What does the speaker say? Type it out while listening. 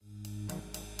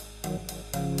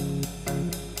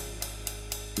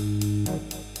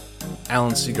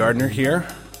Alan C. Gardner here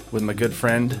with my good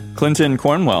friend Clinton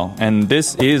Cornwell, and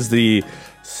this is the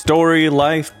Story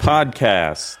Life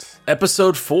Podcast.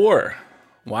 Episode 4.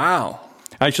 Wow.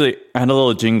 Actually, I had a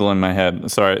little jingle in my head.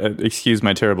 Sorry, excuse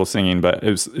my terrible singing, but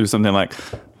it was something like,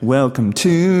 "Welcome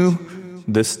to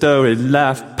the Story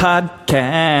Life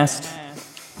Podcast."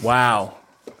 Wow.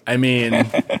 I mean,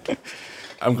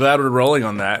 I'm glad we're rolling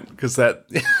on that, because that...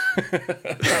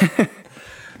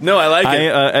 No, I like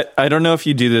it. I don't know if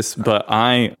you do this, but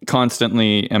I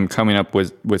constantly am coming up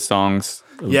with songs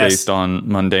based on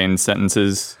mundane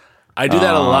sentences. I do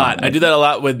that a lot. I do that a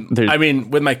lot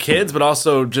with my kids, but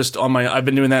also just on my... I've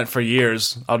been doing that for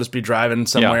years. I'll just be driving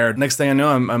somewhere. Yeah. Next thing I know,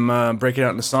 I'm breaking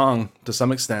out in a song to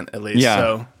some extent, at least. Yeah.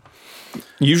 So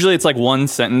usually it's like one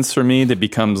sentence for me that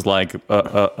becomes like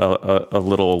a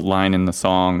little line in the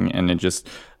song, and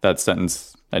that sentence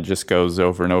just goes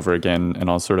over and over again, and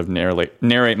I'll sort of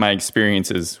narrate my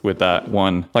experiences with that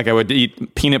one. Like I would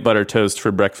eat peanut butter toast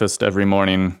for breakfast every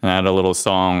morning, and I had a little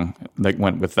song that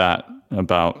went with that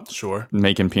about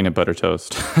making peanut butter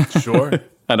toast. Sure.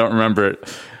 I don't remember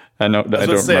it. I don't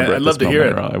remember. I'd love to hear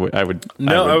it. I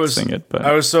would sing it. But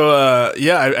I was so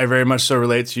I very much so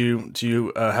relate to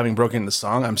you having broken the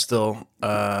song. I'm still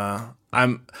I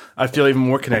feel even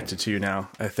more connected to you now,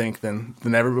 I think, than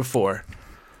ever before.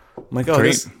 I'm like,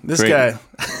 this guy,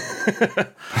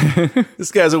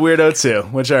 this guy's a weirdo too,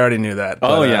 which I already knew that.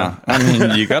 But, yeah. I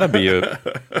mean, you gotta be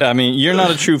you're not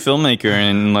a true filmmaker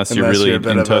unless you're really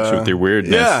in touch with your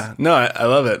weirdness. Yeah, no, I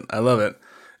love it. I love it.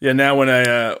 Yeah, now when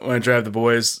I drive the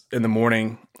boys in the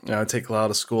morning, I take Lyle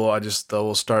to school.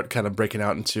 We'll start kind of breaking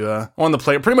out into on the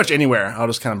play, pretty much anywhere. I'll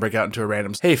just kind of break out into a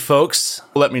random. Hey, folks,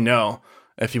 let me know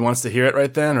if he wants to hear it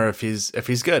right then, or if he's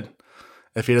good.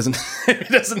 If he doesn't, if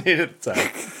he doesn't need it at the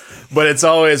time. But it's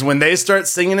always when they start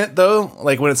singing it, though,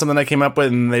 like when it's something I came up with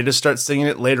and they just start singing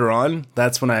it later on,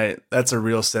 that's a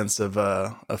real sense of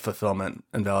fulfillment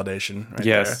and validation right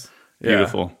yes. there.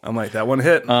 Beautiful. Yeah. I'm like, that one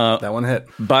hit. That one hit.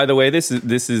 By the way, this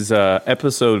is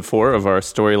episode 4 of our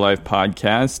Story Life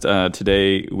podcast.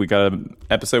 Today we got an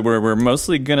episode where we're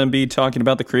mostly going to be talking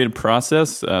about the creative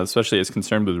process, especially as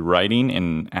concerned with writing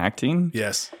and acting.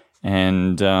 Yes.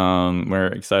 And we're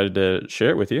excited to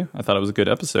share it with you. I thought it was a good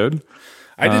episode.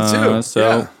 I did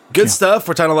too. Good stuff.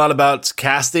 We're talking a lot about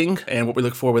casting and what we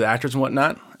look for with actors and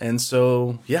whatnot. And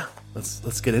so, yeah,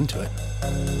 let's get into it.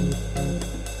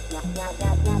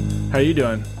 How are you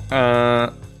doing?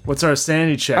 What's our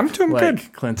sanity check? I'm doing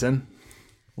good, Clinton.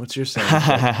 What's your sanity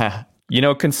check?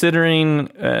 Considering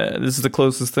this is the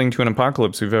closest thing to an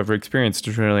apocalypse we've ever experienced,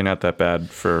 it's really not that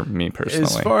bad for me personally.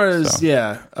 As far as,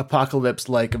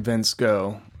 apocalypse-like events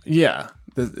go,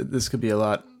 this could be a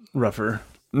lot rougher.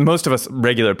 Most of us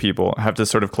regular people have to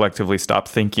sort of collectively stop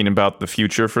thinking about the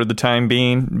future for the time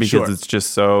being because it's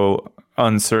just so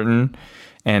uncertain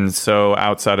and so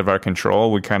outside of our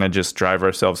control. We kind of just drive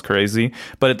ourselves crazy.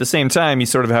 But at the same time, you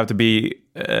sort of have to be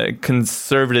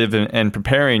conservative and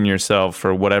preparing yourself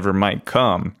for whatever might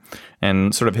come.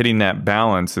 And sort of hitting that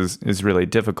balance is really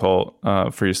difficult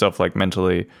for yourself, like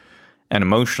mentally and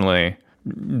emotionally.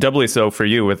 Doubly so for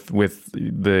you with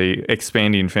the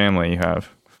expanding family you have.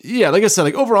 Yeah, like I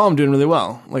said, overall I'm doing really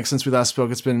well. Like since we last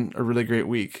spoke, it's been a really great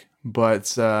week.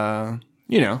 But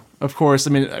of course,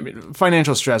 I mean,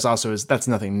 financial stress also that's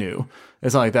nothing new.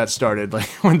 It's not like that started like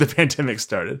when the pandemic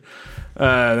started.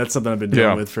 That's something I've been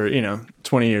dealing with for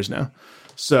 20 years now.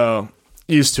 So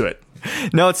used to it.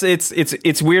 No,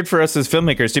 it's weird for us as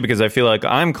filmmakers too, because I feel like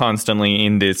I'm constantly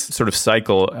in this sort of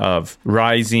cycle of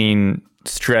rising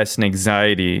stress and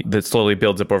anxiety that slowly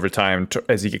builds up over time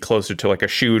as you get closer to like a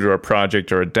shoot or a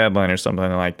project or a deadline or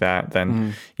something like that.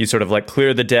 Then you sort of like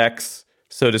clear the decks,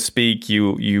 so to speak.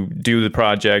 You do the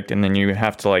project, and then you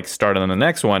have to like start on the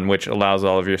next one, which allows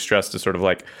all of your stress to sort of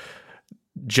like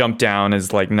jump down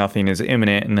as like nothing is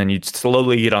imminent, and then you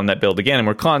slowly get on that build again. And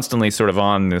we're constantly sort of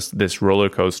on this roller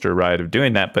coaster ride of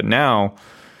doing that. But now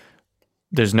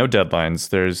there's no deadlines.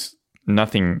 There's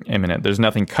nothing imminent. There's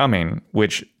nothing coming,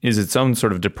 which is its own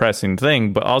sort of depressing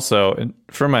thing. But also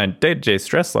for my day-to-day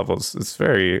stress levels, it's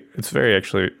very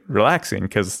actually relaxing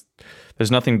because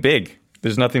there's nothing big.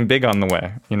 There's nothing big on the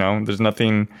way. There's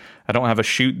nothing. I don't have a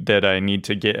shoot that I need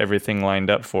to get everything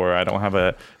lined up for. I don't have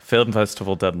a film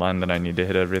festival deadline that I need to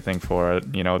hit everything for.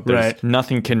 There's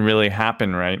nothing can really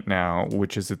happen right now,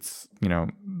 which is its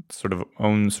sort of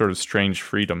own sort of strange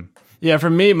freedom. Yeah,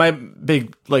 for me, my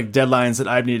big deadlines that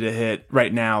I need to hit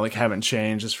right now haven't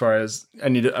changed. As far as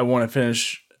I want to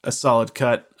finish a solid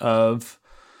cut of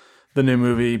the new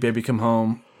movie Baby Come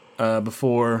Home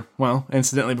before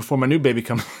my new baby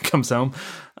comes home.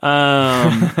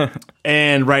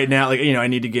 And right now, I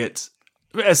need to get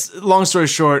long story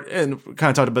short, and we kind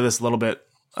of talked about this a little bit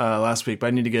last week, but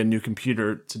I need to get a new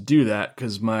computer to do that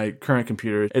because my current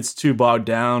computer, it's too bogged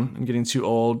down and getting too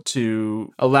old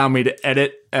to allow me to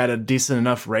edit at a decent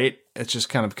enough rate. It's just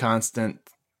kind of constant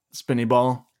spinny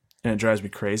ball, and it drives me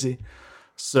crazy.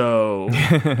 So,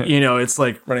 it's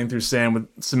like running through sand with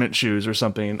cement shoes or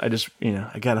something. I just,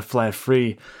 I got to fly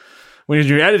free. When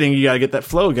you're editing, you got to get that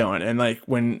flow going. And like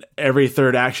when every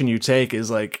third action you take is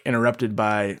like interrupted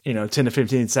by, 10 to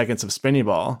 15 seconds of spinny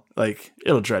ball, like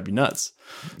it'll drive you nuts.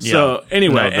 Yeah. So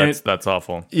anyway, that's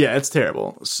awful. Yeah, it's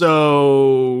terrible.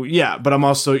 So yeah, but I'm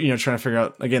also, trying to figure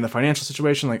out again, the financial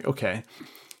situation. Like, okay.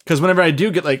 Cause whenever I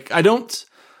do get I don't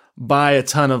buy a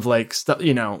ton of like stuff,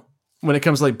 when it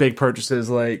comes to like big purchases,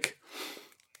 like,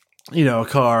 a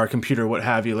car, a computer, what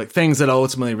have you, like things that I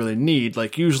ultimately really need.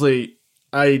 Like usually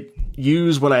I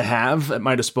use what I have at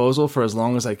my disposal for as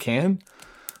long as I can.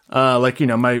 My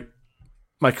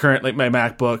current, like my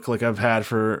MacBook, like I've had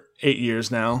for 8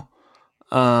 years now.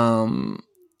 And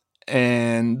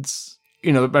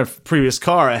my previous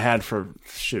car I had for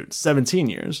 17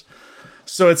 years.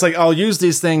 So it's like, I'll use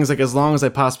these things like as long as I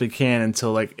possibly can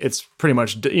until like, it's pretty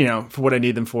much, for what I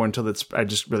need them for until I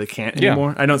just really can't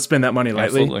anymore. I don't spend that money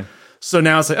lightly. Absolutely. So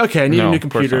now it's like, okay, I need a new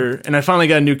computer, and I finally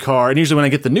got a new car. And usually when I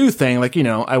get the new thing, like,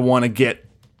 I want to get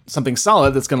something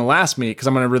solid that's going to last me because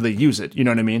I'm going to really use it. You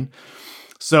know what I mean?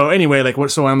 So anyway,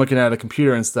 so when I'm looking at a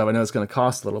computer and stuff, I know it's going to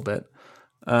cost a little bit.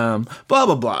 Blah,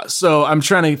 blah, blah. So I'm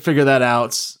trying to figure that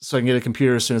out so I can get a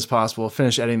computer as soon as possible,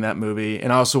 finish editing that movie.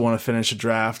 And I also want to finish a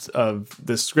draft of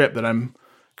this script that I'm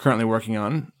currently working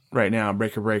on right now,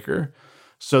 Breaker.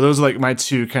 So those are like my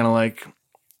two kind of like,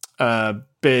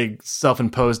 big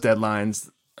self-imposed deadlines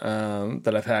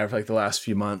that I've had for like the last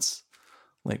few months,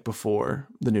 like before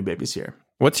the new baby's here.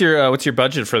 What's your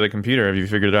budget for the computer? Have you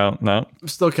figured it out now? I'm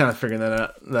still kind of figuring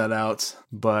that out,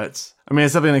 but I mean,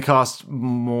 it's definitely going to cost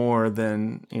more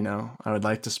than I would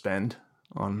like to spend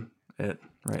on it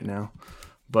right now.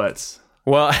 But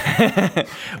well,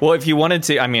 if you wanted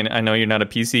to, I mean, I know you're not a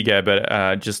PC guy,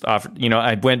 but just offer.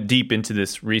 I went deep into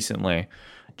this recently.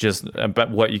 Just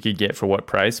about what you could get for what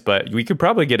price, but we could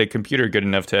probably get a computer good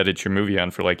enough to edit your movie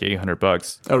on for like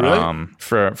 $800. Oh, really?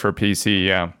 For PC,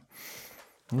 yeah.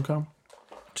 Okay.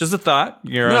 Just a thought.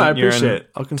 I appreciate it.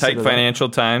 I'll consider tight financial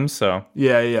times, so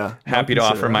yeah. Happy to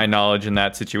offer my knowledge in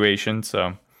that situation.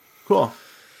 So cool.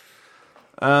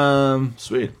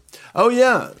 Sweet. Oh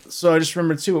yeah. So I just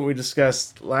remembered too what we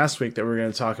discussed last week that we're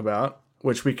going to talk about,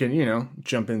 which we can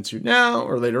jump into now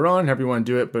or later on, however you want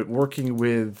to do it. But working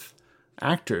with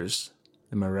actors,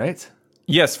 am I right?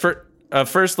 Yes.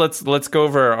 First, let's go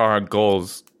over our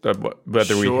goals,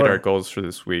 whether we hit our goals for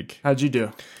this week. How'd you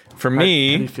do? For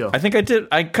me, how do you feel? I think I did.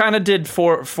 I kind of did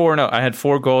four. No, I had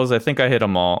 4 goals. I think I hit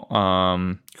them all.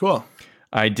 Cool.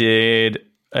 I did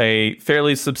a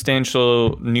fairly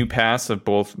substantial new pass of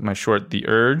both my short The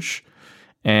Urge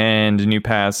and a new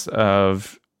pass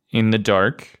of In the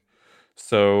Dark.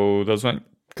 So those went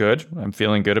good. I'm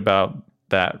feeling good about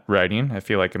that writing. I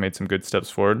feel like I made some good steps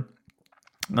forward.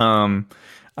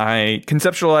 I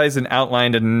conceptualized and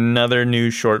outlined another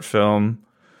new short film,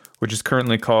 which is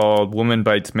currently called Woman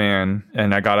Bites Man,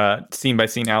 and I got a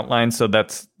scene-by-scene outline, so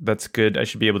that's good. I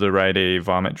should be able to write a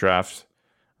vomit draft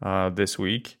this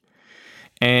week.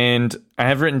 And I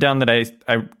have written down that I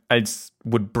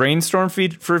would brainstorm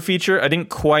for a feature. I didn't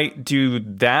quite do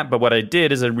that, but what I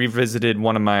did is I revisited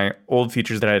one of my old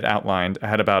features that I had outlined. I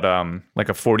had about like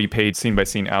a 40-page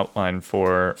scene-by-scene outline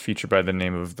for a feature by the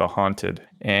name of The Haunted.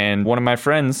 And one of my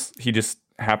friends, he just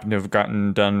happened to have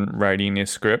gotten done writing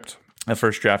a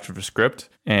first draft of a script,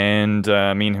 and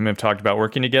me and him have talked about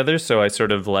working together. So I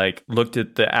sort of like looked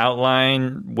at the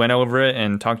outline, went over it,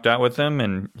 and talked out with him,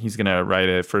 and he's gonna write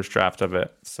a first draft of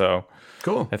it. So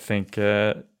cool. I think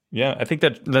I think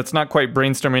that's not quite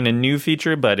brainstorming a new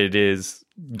feature, but it is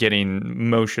getting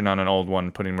motion on an old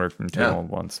one, putting work into an old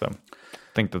one. So I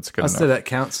think that's good. I'll say that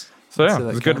counts. So yeah, it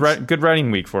was a good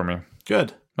writing week for me.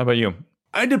 Good. How about you?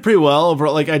 I did pretty well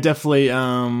overall. Like I definitely,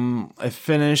 I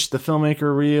finished the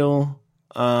filmmaker reel.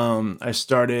 I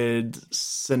started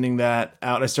sending that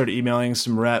out. I started emailing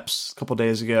some reps a couple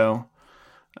days ago,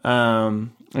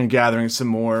 and gathering some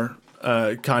more,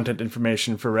 content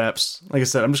information for reps. Like I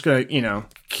said, I'm just going to,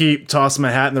 keep tossing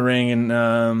my hat in the ring.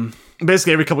 And,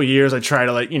 basically every couple of years I try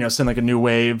to send like a new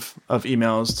wave of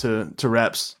emails to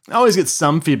reps. I always get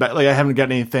some feedback. Like I haven't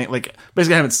gotten anything, like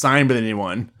basically I haven't signed with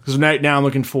anyone because right now I'm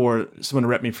looking for someone to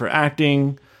rep me for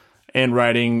acting and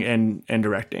writing and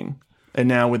directing. And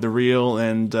now with the reel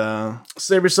and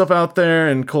Save Yourself Out There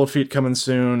and Cold Feet coming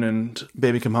soon and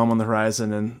Baby Come Home on the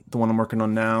horizon and the one I'm working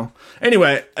on now.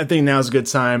 Anyway, I think now's a good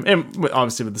time. And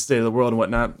obviously with the state of the world and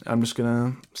whatnot, I'm just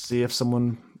going to see if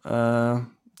someone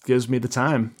gives me the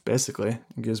time, basically,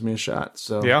 and gives me a shot.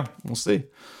 So yeah, we'll see.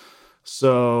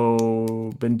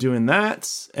 So been doing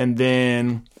that. And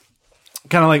then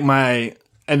kind of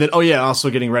like also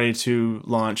getting ready to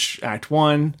launch Act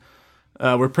 1.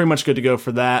 We're pretty much good to go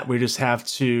for that. We just have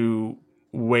to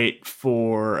wait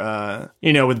for,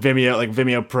 with Vimeo, like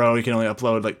Vimeo Pro, you can only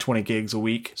upload like 20 gigs a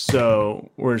week.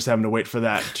 So we're just having to wait for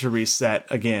that to reset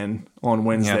again on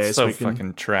Wednesday. Yeah, it's so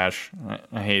fucking trash.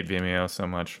 I hate Vimeo so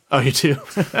much. Oh, you do?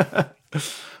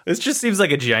 This just seems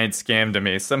like a giant scam to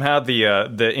me. Somehow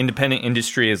the independent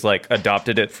industry has like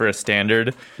adopted it for a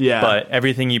standard. Yeah. But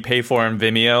everything you pay for on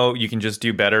Vimeo, you can just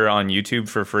do better on YouTube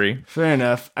for free. Fair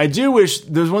enough. I do wish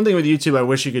there's one thing with YouTube I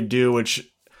wish you could do, which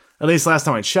at least last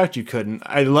time I checked you couldn't.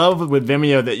 I love with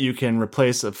Vimeo that you can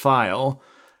replace a file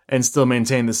and still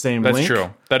maintain the same link. That's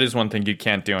true. That is one thing you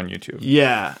can't do on YouTube.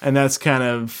 Yeah, and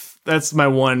that's my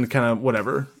one kind of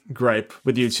whatever gripe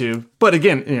with YouTube. But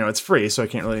again, it's free, so I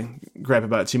can't really gripe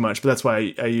about it too much. But that's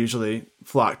why I usually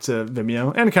flock to Vimeo.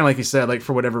 And kind of like you said, like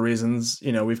for whatever reasons,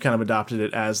 we've kind of adopted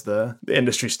it as the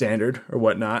industry standard or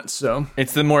whatnot. So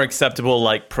it's the more acceptable,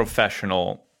 like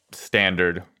professional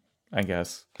standard, I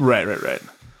guess. Right.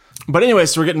 But anyway,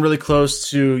 so we're getting really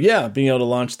close to, being able to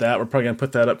launch that. We're probably going to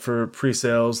put that up for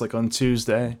pre-sales like on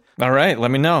Tuesday. All right, let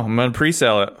me know. I'm going to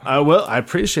pre-sale it. I will. I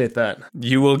appreciate that.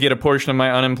 You will get a portion of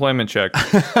my unemployment check.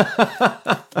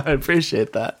 I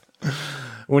appreciate that.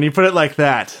 When you put it like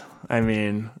that, I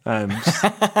mean, I'm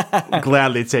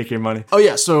gladly take your money. Oh,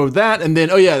 yeah, so that, and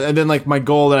then like my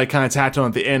goal that I kind of tacked on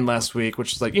at the end last week,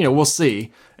 which is like, we'll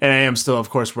see. And I am still,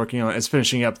 of course, working on it. It's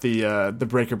finishing up the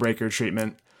breaker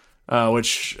treatment.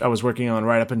 Which I was working on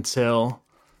right up until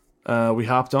we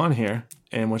hopped on here,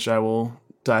 and which I will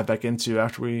dive back into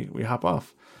after we hop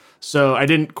off. So I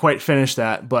didn't quite finish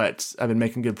that, but I've been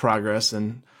making good progress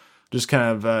and just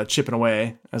kind of chipping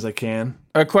away as I can.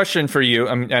 A question for you,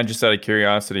 just out of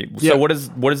curiosity. So what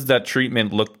does that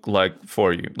treatment look like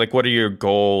for you? Like, what are your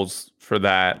goals for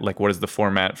that? Like, what is the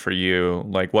format for you?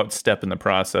 Like, what step in the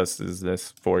process is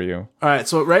this for you? All right,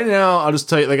 so right now, I'll just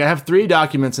tell you, like, I have 3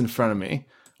 documents in front of me.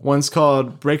 One's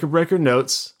called Breaker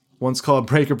Notes, one's called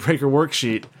Breaker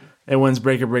Worksheet, and one's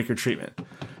Breaker Treatment.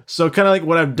 So kind of like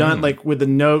what I've done, like with the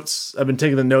notes, I've been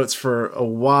taking the notes for a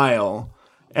while,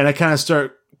 and I kind of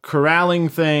start corralling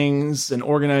things and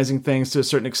organizing things to a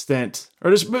certain extent. Or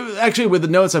just, actually with the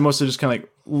notes, I mostly just kind of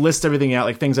like list everything out,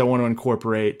 like things I want to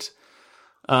incorporate,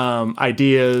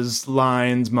 ideas,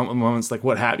 lines, moments, like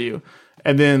what have you.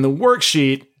 And then the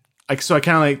worksheet, so I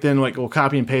kind of like then like will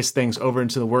copy and paste things over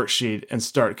into the worksheet and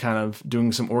start kind of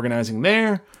doing some organizing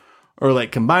there, or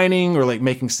like combining or like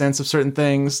making sense of certain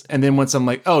things. And then once I'm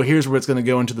like, oh, here's where it's going to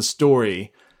go into the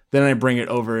story, then I bring it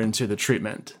over into the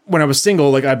treatment. When I was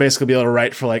single, like I basically be able to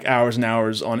write for like hours and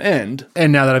hours on end.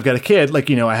 And now that I've got a kid,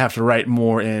 like, I have to write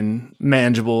more in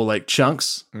manageable like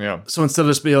chunks. Yeah. So instead of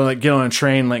just being able to like get on a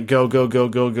train, like go,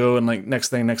 and like next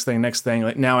thing,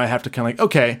 like now I have to kind of like,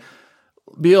 okay,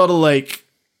 be able to like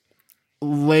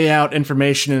lay out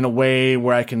information in a way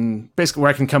where I can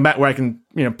come back, where I can,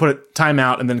 put it time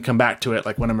out and then come back to it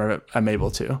like whenever I'm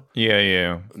able to.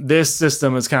 Yeah. This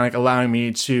system is kind of like allowing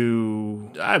me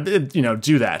to,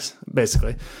 do that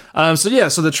basically.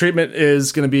 So the treatment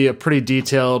is going to be a pretty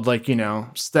detailed, like,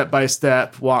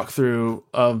 step-by-step walkthrough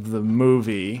of the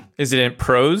movie. Is it in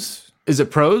prose? Is it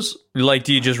prose? Like,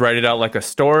 do you just write it out like a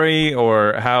story,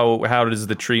 or how does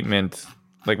the treatment...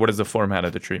 Like, what is the format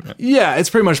of the treatment? Yeah,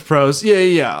 it's pretty much prose.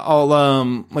 Yeah. I'll,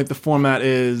 like, the format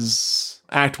is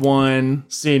Act 1,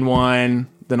 Scene 1,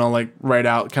 then I'll, like, write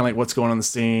out kind of, like, what's going on in the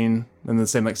scene, and then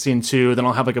same, like, Scene 2, then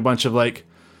I'll have, like, a bunch of, like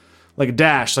a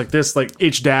dash, like this, like,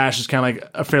 each dash is kind of,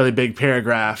 like, a fairly big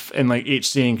paragraph, and, like, each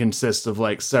scene consists of,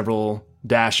 like, several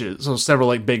dashes, so several,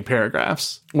 like, big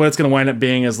paragraphs. What it's going to wind up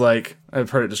being is, like,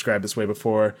 I've heard it described this way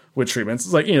before with treatments,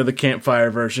 it's like, the campfire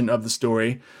version of the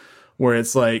story, where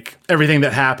it's like everything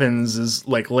that happens is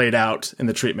like laid out in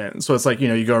the treatment. So it's like,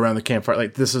 you go around the campfire,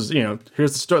 like this is,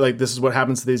 here's the story, like this is what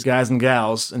happens to these guys and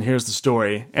gals, and here's the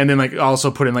story. And then like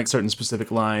also put in like certain specific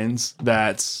lines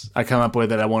that I come up with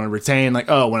that I want to retain. Like,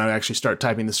 oh, when I actually start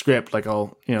typing the script, like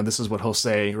I'll, this is what he'll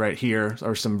say right here,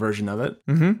 or some version of it.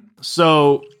 Mm-hmm.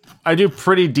 So I do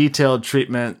pretty detailed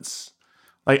treatments,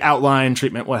 like outline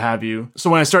treatment, what have you.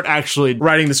 So when I start actually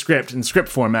writing the script in script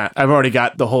format, I've already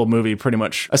got the whole movie pretty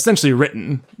much essentially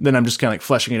written. Then I'm just kind of like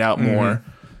fleshing it out more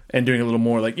and doing a little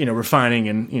more like, refining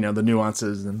and, the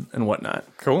nuances and whatnot.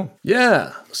 Cool.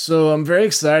 Yeah. So I'm very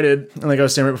excited. And like I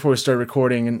was saying right before we started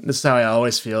recording, and this is how I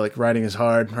always feel, like writing is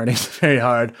hard. Writing is very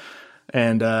hard.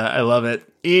 And I love it.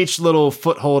 Each little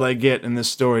foothold I get in this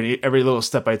story, every little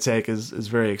step I take is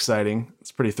very exciting.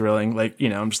 It's pretty thrilling. Like,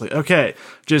 I'm just like, okay,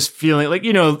 just feeling like,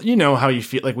 how you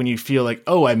feel like when you feel like,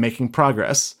 oh, I'm making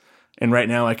progress. And right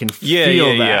now I can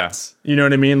feel that. Yeah. You know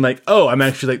what I mean? Like, oh, I'm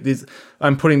actually like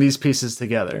I'm putting these pieces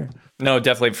together. No,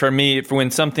 definitely. For me, when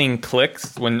something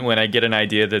clicks, when I get an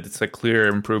idea that it's a clear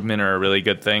improvement or a really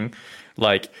good thing,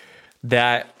 like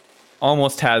that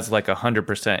almost has like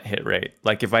 100% hit rate.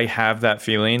 Like if I have that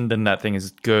feeling, then that thing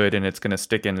is good and it's going to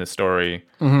stick in the story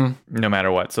no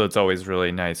matter what. So it's always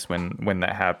really nice when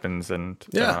that happens. And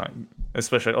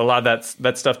especially a lot of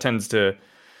that stuff tends to,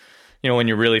 when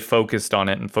you're really focused on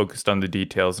it and focused on the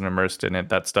details and immersed in it,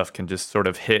 that stuff can just sort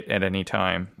of hit at any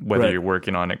time, whether you're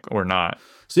working on it or not.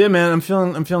 So yeah, man, I'm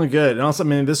feeling good. And also, I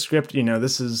mean, this script,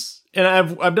 this is, and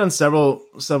I've done several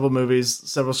movies,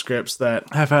 several scripts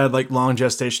that have had like long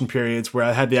gestation periods where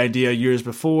I had the idea years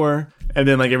before, and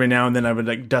then like every now and then I would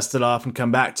like dust it off and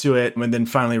come back to it, and then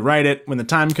finally write it when the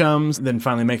time comes, and then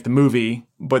finally make the movie.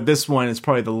 But this one is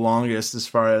probably the longest as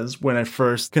far as when I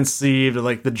first conceived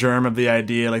like the germ of the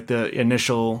idea, like the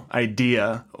initial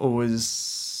idea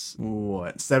was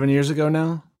 7 years ago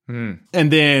now.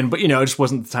 And then, but it just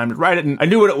wasn't the time to write it. And I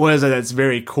knew what it was at its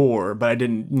very core, but I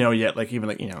didn't know yet, like even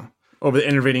like, over the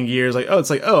intervening years, like,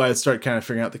 I'd start kind of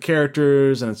figuring out the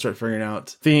characters and I'd start figuring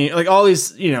out like all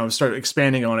these, start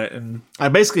expanding on it. And I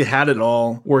basically had it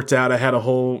all worked out. I had a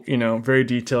whole, very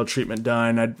detailed treatment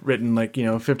done. I'd written like,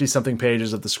 50 something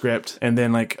pages of the script. And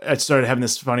then like, I started having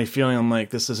this funny feeling. I'm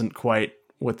like, this isn't quite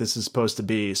what this is supposed to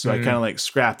be. So I kind of like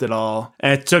scrapped it all.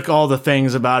 And I took all the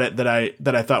things about it that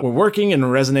I thought were working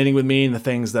and resonating with me, and the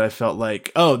things that I felt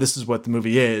like, oh, this is what the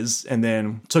movie is. And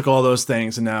then took all those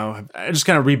things, and now I just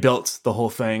kind of rebuilt the whole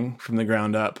thing from the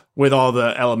ground up with all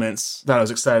the elements that I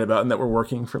was excited about and that were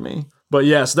working for me. But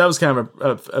yeah, so that was kind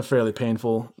of a fairly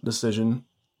painful decision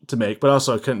to make, but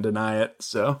also I couldn't deny it.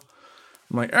 So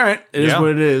I'm like, all right, it is what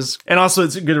it is. And also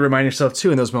it's good to remind yourself too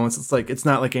in those moments. It's like, it's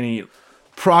not like any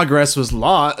progress was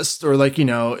lost, or like, it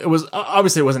was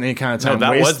obviously it wasn't any kind of time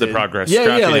wasted. Was the progress.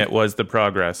 Scrapping it was the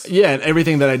progress. Yeah, and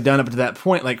everything that I'd done up to that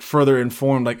point like further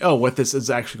informed like, oh, what this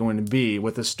is actually going to be,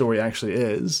 what this story actually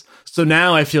is. So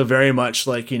now I feel very much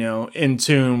like, in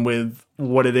tune with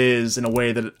what it is in a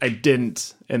way that I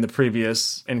didn't in the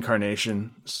previous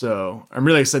incarnation. So I'm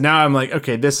really excited. Now I'm like,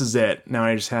 okay, this is it. Now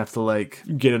I just have to like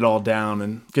get it all down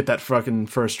and get that fucking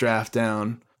first draft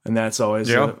down. And that's always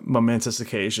a momentous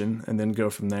occasion, and then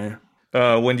go from there.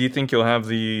 When do you think you'll have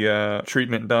the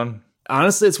treatment done?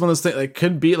 Honestly, it's one of those things, like,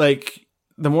 could be, like,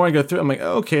 the more I go through it, I'm like,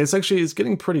 oh, okay, it's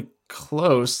getting pretty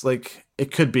close. Like,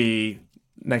 it could be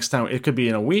next time. It could be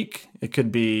in a week. It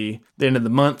could be the end of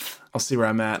the month. I'll see where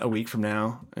I'm at a week from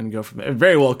now and go from there. It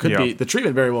very well could be, the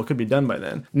treatment very well could be done by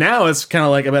then. Now it's kind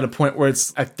of like I'm at a point where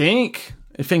it's, I think,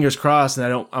 fingers crossed,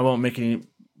 and I won't make any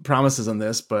promises on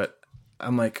this, but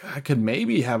I'm like, I could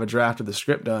maybe have a draft of the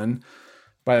script done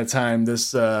by the time this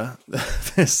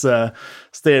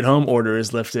stay-at-home order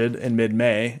is lifted in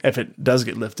mid-May, if it does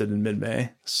get lifted in mid-May.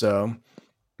 So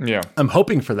yeah, I'm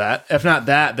hoping for that. If not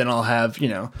that, then I'll have,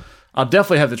 I'll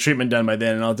definitely have the treatment done by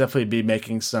then, and I'll definitely be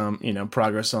making some,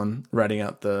 progress on writing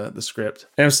out the script.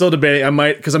 And I'm still debating. I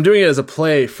might, because I'm doing it as a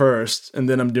play first, and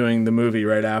then I'm doing the movie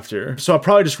right after. So I'll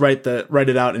probably just write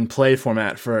it out in play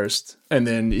format first, and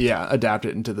then adapt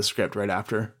it into the script right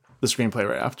after, the screenplay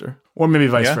right after, or maybe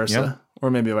vice versa,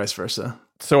 or maybe vice versa.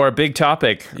 So our big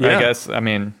topic, I guess. I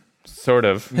mean, sort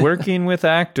of working with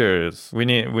actors. We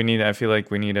need. I feel like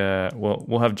we need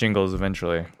we'll have jingles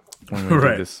eventually. When we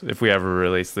do this, if we ever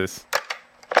release this.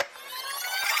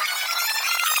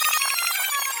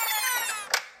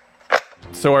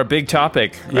 So our big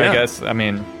topic, I guess, I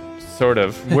mean, sort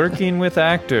of, working with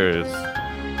actors.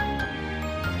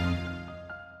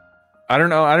 I don't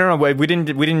know. We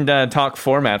didn't talk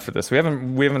format for this. We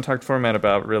haven't talked format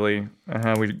about really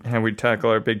how we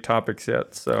tackle our big topics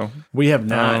yet. So we have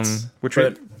not,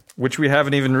 which we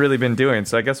haven't even really been doing.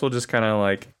 So I guess we'll just kind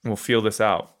of we'll feel this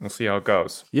out. We'll see how it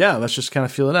goes. Yeah, let's just kind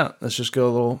of feel it out. Let's just go a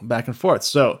little back and forth.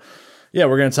 So, yeah,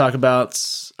 we're going to talk about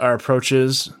our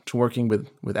approaches to working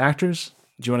with actors.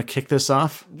 Do you want to kick this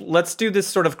off? Let's do this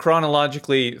sort of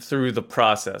chronologically through the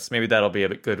process. Maybe that'll be a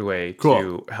good way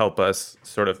to help us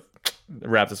sort of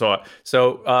wrap this all up.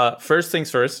 So first things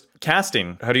first,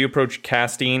 casting. How do you approach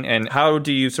casting, and how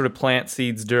do you sort of plant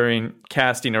seeds during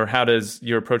casting, or how does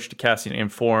your approach to casting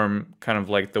inform kind of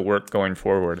like the work going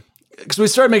forward? Because we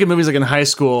started making movies like in high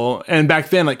school, and back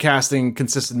then like casting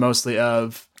consisted mostly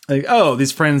of like, oh,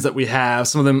 these friends that we have,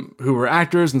 some of them who were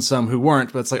actors and some who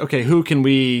weren't, but it's like, okay, who can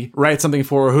we write something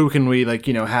for? Who can we like,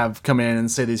 have come in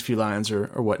and say these few lines or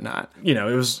whatnot? It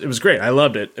was great. I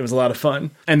loved it. It was a lot of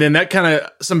fun. And then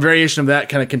that some variation of that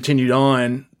kind of continued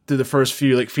on through the first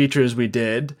few like features we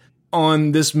did.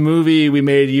 On this movie we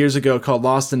made years ago called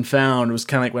Lost and Found, it was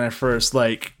kind of like when I first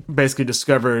like basically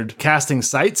discovered casting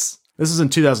sites. This is in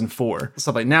 2004.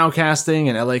 Stuff like Now Casting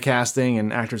and LA Casting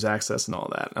and Actors Access and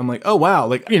all that. I'm like, oh wow,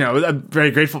 like I'm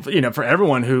very grateful for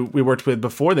everyone who we worked with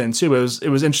before then too. It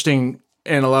was interesting,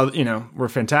 and a lot of were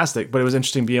fantastic, but it was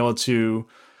interesting to be able to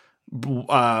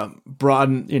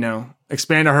broaden,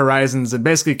 expand our horizons and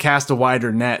basically cast a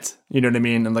wider net. You know what I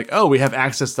mean? And like, oh, we have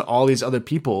access to all these other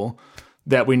people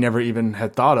that we never even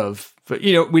had thought of. But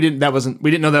we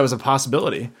didn't know that was a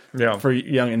possibility for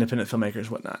young independent filmmakers,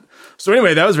 whatnot. So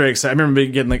anyway, that was very exciting. I remember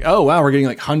getting like, oh wow, we're getting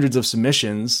like hundreds of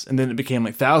submissions, and then it became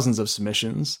like thousands of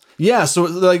submissions. Yeah, so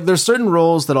like there's certain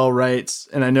roles that I'll write,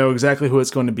 and I know exactly who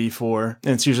it's going to be for,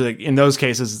 and it's usually like, in those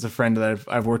cases it's a friend that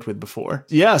I've worked with before.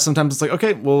 Yeah, sometimes it's like,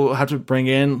 okay, we'll have to bring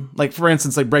in, like for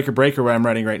instance, like Breaker Breaker, where I'm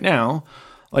writing right now.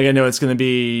 Like I know it's going to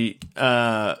be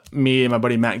me and my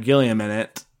buddy Matt Gilliam in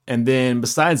it. And then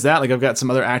besides that, like I've got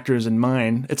some other actors in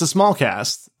mind. It's a small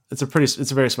cast. It's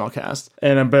a very small cast.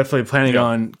 And I'm definitely planning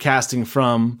on casting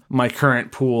from my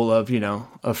current pool of,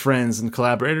 of friends and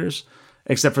collaborators.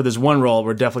 Except for this one role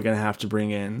we're definitely going to have to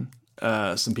bring in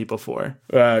some people for.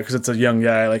 Because it's a young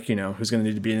guy, like, who's going to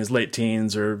need to be in his late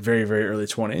teens or very, very early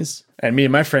 20s. And me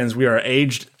and my friends, we are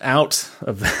aged out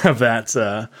of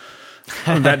that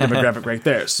that demographic right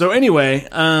there. So anyway,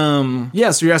 so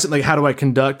you're asking like, how do I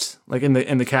conduct like in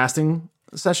the casting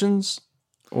sessions,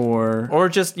 or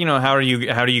just how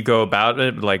do you go about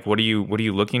it? Like, what are you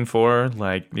looking for?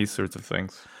 Like these sorts of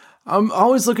things. I'm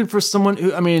always looking for someone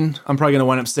who, I'm probably going to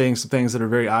wind up saying some things that are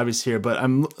very obvious here, but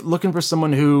I'm looking for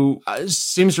someone who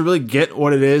seems to really get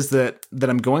what it is that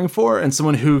I'm going for, and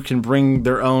someone who can bring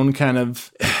their own kind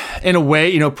of, in a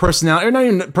way, personality, or not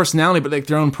even personality, but like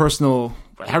their own personal,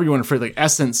 however you want to phrase, like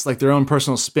essence, like their own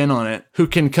personal spin on it, who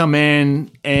can come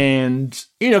in and,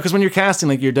 because when you're casting,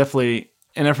 like you're definitely,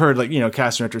 and I've heard like,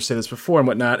 casting directors say this before and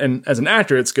whatnot, and as an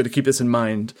actor, it's good to keep this in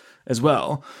mind as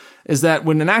well, is that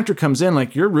when an actor comes in,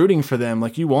 like you're rooting for them,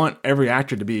 like you want every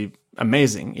actor to be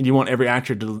amazing and you want every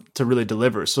actor to really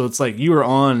deliver. So it's like you are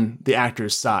on the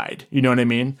actor's side. You know what I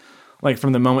mean? Like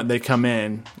from the moment they come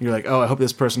in, you're like, oh, I hope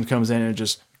this person comes in and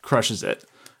just crushes it.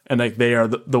 And like they are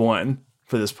the one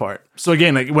for this part. So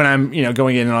again, like when I'm,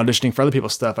 going in and auditioning for other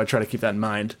people's stuff, I try to keep that in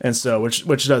mind. And so,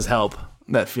 which does help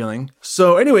that feeling.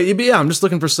 So anyway, I'm just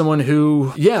looking for someone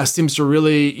who, seems to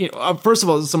really, first of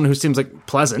all, someone who seems like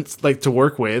pleasant, like to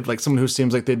work with, like someone who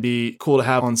seems like they'd be cool to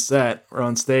have on set or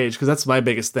on stage. Cause that's my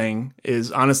biggest thing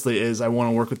is I want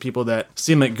to work with people that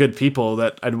seem like good people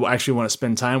that I'd actually want to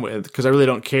spend time with. Cause I really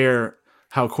don't care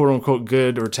how quote unquote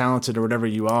good or talented or whatever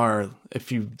you are.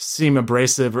 If you seem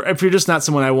abrasive or if you're just not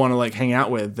someone I want to like hang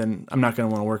out with, then I'm not going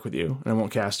to want to work with you and I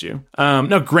won't cast you.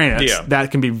 No, granted,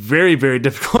 that can be very, very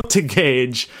difficult to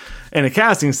gauge in a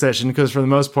casting session because for the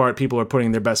most part, people are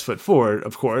putting their best foot forward,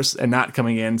 of course, and not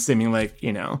coming in seeming like,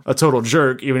 a total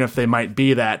jerk, even if they might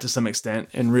be that to some extent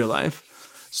in real life.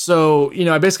 So,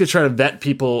 I basically try to vet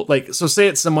people. Like, so say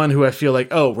it's someone who I feel like,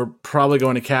 oh, we're probably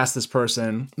going to cast this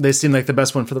person. They seem like the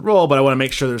best one for the role, but I want to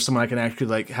make sure there's someone I can actually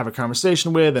like have a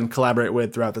conversation with and collaborate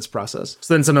with throughout this process.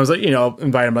 So then sometimes like, I'll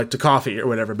invite them like to coffee or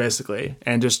whatever, basically,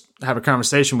 and just have a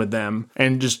conversation with them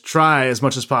and just try as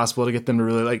much as possible to get them to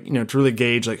really like, to really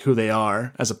gauge like who they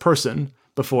are as a person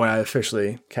before I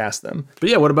officially cast them. But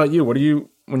yeah, what about you?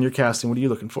 When you're casting, what are you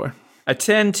looking for? I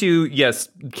tend to,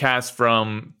 cast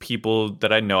from people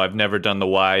that I know. I've never done the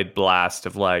wide blast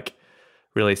of like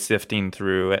really sifting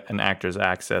through an Actors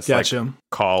Access like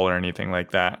call or anything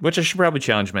like that, which I should probably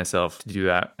challenge myself to do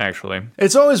that, actually.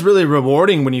 It's always really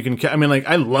rewarding when you can,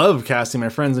 I love casting my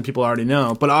friends and people I already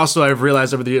know, but also I've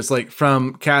realized over the years, like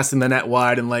from casting the net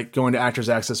wide and like going to Actors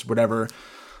Access or whatever,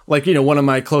 like, one of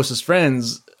my closest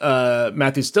friends,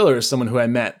 Matthew Stiller, is someone who I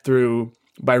met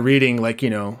by reading like,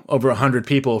 over 100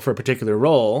 people for a particular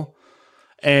role.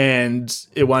 And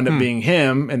it wound up being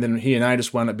him. And then he and I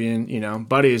just wound up being,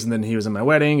 buddies. And then he was in my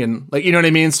wedding and like, you know what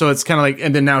I mean? So it's kind of like,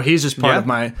 and then now he's just part of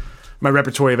my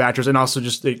repertoire of actors and also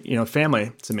just,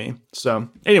 family to me. So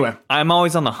anyway. I'm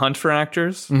always on the hunt for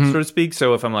actors, so to speak.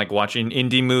 So if I'm like watching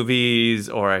indie movies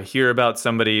or I hear about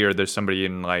somebody or there's somebody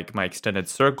in like my extended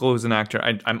circle who's an actor,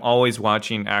 I'm always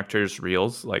watching actors'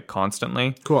 reels like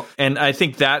constantly. Cool. And I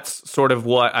think that's sort of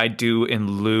what I do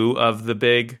in lieu of the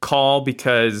big call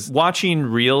because watching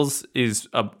reels is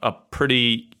a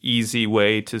pretty easy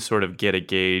way to sort of get a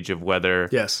gauge of whether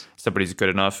somebody's good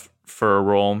enough for a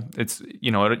role. It's,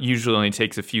 it usually only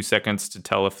takes a few seconds to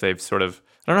tell if they've sort of,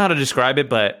 I don't know how to describe it,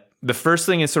 but the first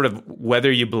thing is sort of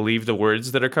whether you believe the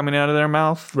words that are coming out of their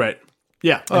mouth. Right.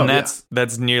 Yeah. And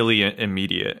that's nearly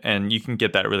immediate. And you can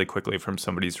get that really quickly from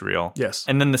somebody's reel. Yes.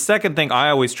 And then the second thing I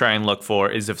always try and look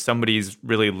for is if somebody's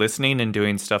really listening and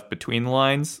doing stuff between the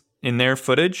lines in their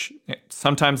footage.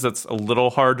 Sometimes that's a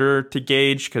little harder to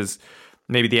gauge because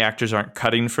maybe the actors aren't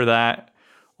cutting for that,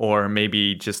 or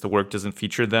maybe just the work doesn't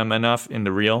feature them enough in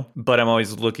the reel. But I'm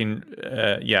always looking,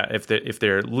 if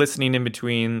they're listening in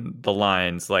between the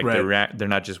lines, like they're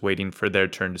not just waiting for their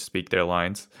turn to speak their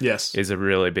lines. Yes, is a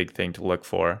really big thing to look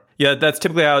for. Yeah, that's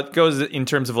typically how it goes in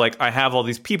terms of like I have all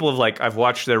these people of like I've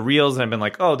watched their reels and I've been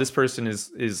like, oh, this person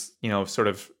is sort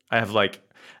of I have like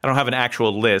I don't have an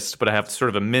actual list, but I have sort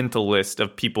of a mental list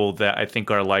of people that I think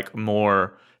are like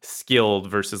more skilled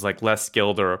versus like less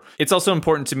skilled. Or it's also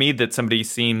important to me that somebody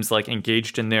seems like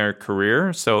engaged in their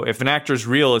career. So if an actor's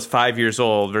reel is 5 years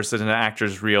old versus an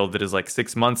actor's reel that is like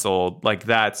 6 months old, like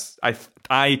that's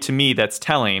to me that's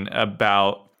telling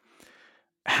about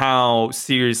how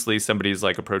seriously somebody's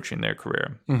like approaching their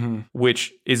career,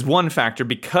 which is one factor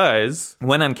because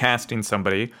when I'm casting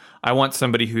somebody, I want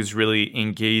somebody who's really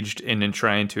engaged in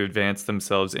trying to advance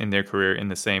themselves in their career in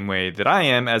the same way that I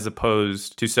am, as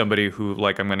opposed to somebody who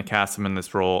like I'm going to cast them in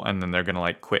this role and then they're going to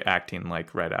like quit acting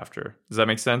like right after. Does that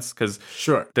make sense? Because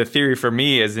sure, the theory for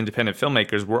me as independent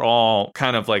filmmakers, we're all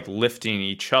kind of like lifting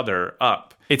each other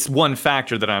up. It's one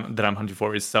factor that I'm hunting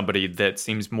for is somebody that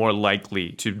seems more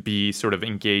likely to be sort of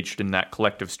engaged in that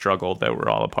collective struggle that we're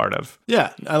all a part of.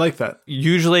 Yeah, I like that.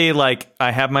 Usually, like,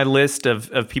 I have my list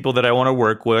of people that I want to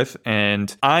work with,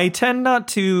 and I tend not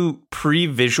to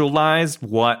pre-visualize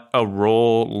what a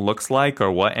role looks like or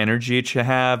what energy it should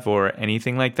have or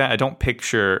anything like that. I don't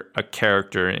picture a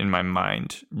character in my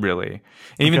mind, really.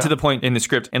 And even to the point in the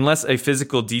script, unless a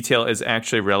physical detail is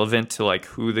actually relevant to, like,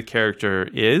 who the character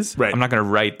is, I'm not going to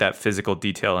write that physical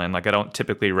detail in. Like, I don't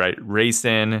typically write race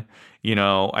in,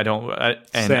 I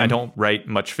don't write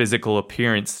much physical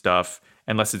appearance stuff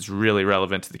unless it's really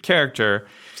relevant to the character.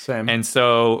 Same. And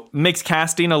so makes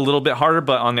casting a little bit harder,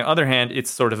 but on the other hand,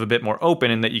 it's sort of a bit more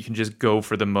open in that you can just go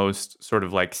for the most sort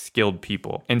of like skilled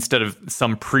people instead of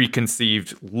some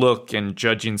preconceived look and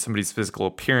judging somebody's physical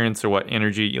appearance or what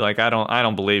energy. Like I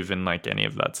don't believe in like any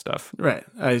of that stuff. Right.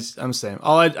 I'm saying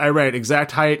I write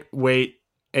exact height, weight,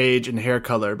 age, and hair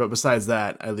color, but besides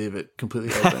that, I leave it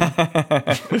completely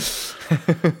open.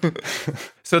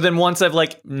 So then once I've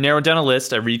like narrowed down a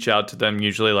list, I reach out to them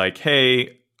usually like,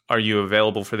 hey, are you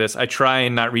available for this? I try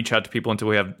and not reach out to people until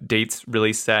we have dates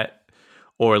really set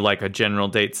or like a general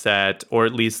date set, or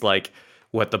at least like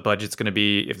what the budget's going to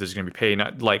be, if there's going to be pay.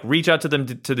 Not like reach out to them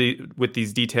with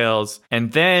these details.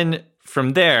 And then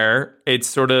from there, it's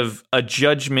sort of a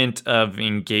judgment of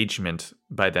engagement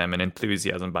by them and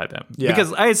enthusiasm by them. Yeah.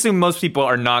 Because I assume most people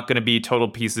are not going to be total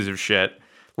pieces of shit.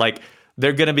 Like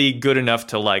they're going to be good enough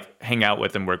to like hang out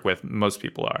with and work with. Most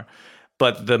people are.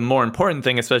 But the more important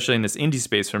thing, especially in this indie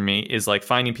space for me, is like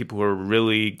finding people who are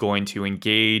really going to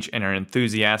engage and are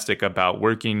enthusiastic about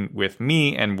working with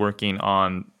me and working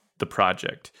on the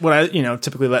project. What I,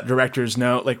 typically let directors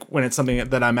know, like when it's something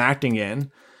that I'm acting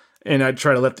in, and I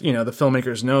try to let, the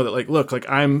filmmakers know that like, look, like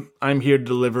I'm here to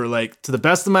deliver like to the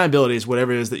best of my abilities,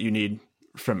 whatever it is that you need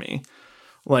from me.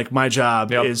 Like my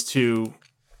job is to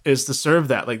serve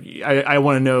that. Like I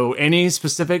want to know any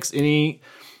specifics,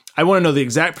 I want to know the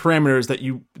exact parameters that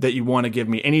you want to give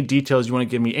me, any details you want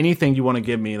to give me, anything you want to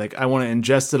give me. Like I want to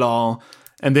ingest it all,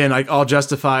 and then like I'll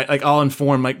justify, like I'll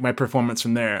inform like my performance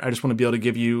from there. I just want to be able to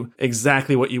give you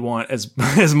exactly what you want as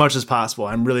much as possible.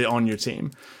 I'm really on your team.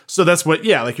 So that's what,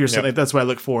 like you're saying, like, that's what I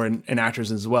look for in actors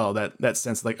as well. That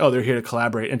sense of like, oh, they're here to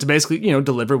collaborate and to basically,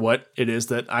 deliver what it is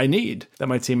that I need, that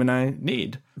my team and I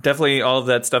need. Definitely all of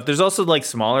that stuff. There's also like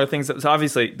smaller things. So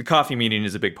obviously the coffee meeting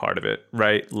is a big part of it,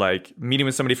 right? Like meeting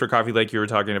with somebody for coffee like you were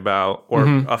talking about, or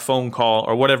a phone call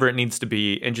or whatever it needs to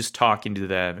be, and just talking to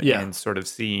them and sort of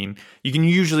seeing. You can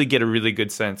usually get a really good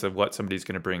sense of what somebody's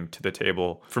going to bring to the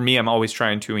table. For me, I'm always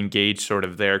trying to engage sort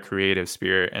of their creative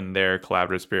spirit and their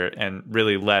collaborative spirit and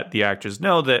really let the actors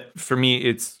know that for me,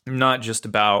 it's not just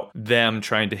about them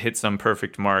trying to hit some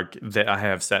perfect mark that I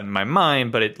have set in my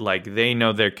mind, but it like they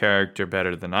know their character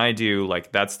better than I do.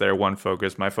 Like that's their one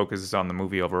focus. My focus is on the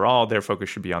movie overall. Their focus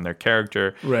should be on their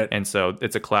character. Right. And so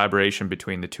it's a collaboration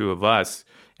between the two of us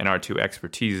and our two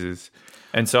expertises.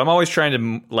 And so I'm always trying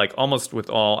to, like almost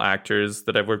with all actors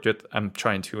that I've worked with, I'm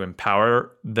trying to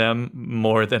empower them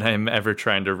more than I'm ever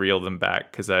trying to reel them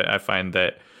back. Because I find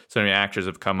that so many actors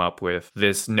have come up with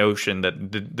this notion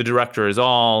that the director is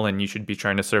all, and you should be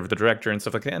trying to serve the director and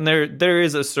stuff like that. And there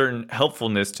is a certain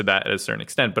helpfulness to that at a certain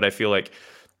extent, but I feel like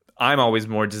I'm always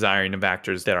more desiring of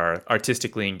actors that are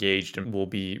artistically engaged and will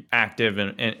be active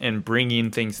and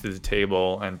bringing things to the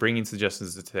table and bringing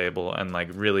suggestions to the table and like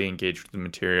really engaged with the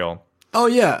material. Oh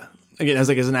yeah. Again, as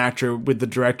an actor with the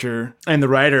director and the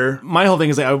writer, my whole thing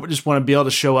is like I just want to be able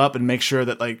to show up and make sure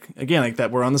that that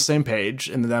we're on the same page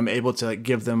and that I'm able to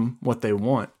give them what they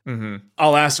want. Mm-hmm.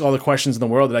 I'll ask all the questions in the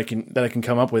world that I can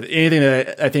come up with. Anything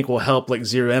that I think will help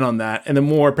zero in on that. And the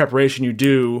more preparation you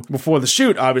do before the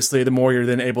shoot, obviously, the more you're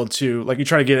then able to you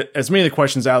try to get as many of the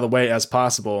questions out of the way as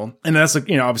possible. And that's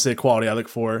obviously a quality I look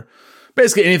for.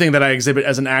 Basically anything that I exhibit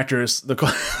as an actor is the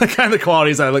kind of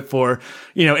qualities I look for,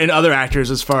 in other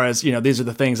actors as far as, these are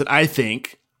the things that I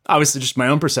think, obviously just my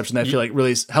own perception that I feel like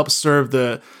really helps serve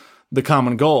the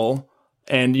common goal.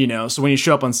 And, so when you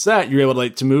show up on set, you're able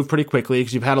to move pretty quickly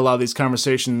because you've had a lot of these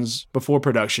conversations before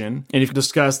production and you've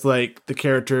discussed the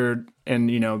character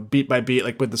and, beat by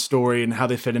beat, with the story and how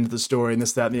they fit into the story and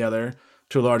this, that, and the other.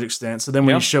 To a large extent. So then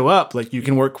when you show up, you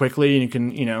can work quickly and you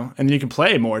can, and then you can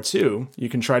play more too. You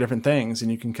can try different things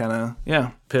and you can kind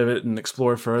of, pivot and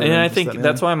explore further. And I think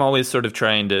that's why I'm always sort of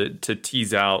trying to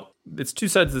tease out. It's two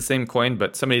sides of the same coin,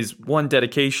 but somebody's one,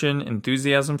 dedication,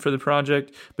 enthusiasm for the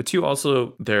project, but two,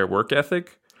 also their work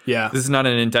ethic. Yeah. This is not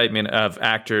an indictment of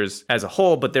actors as a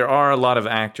whole, but there are a lot of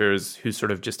actors who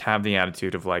sort of just have the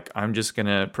attitude of I'm just going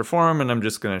to perform and I'm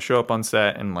just going to show up on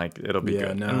set and it'll be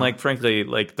good. No. And frankly,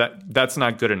 that's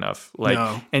not good enough.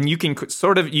 No. And you can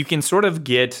sort of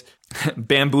get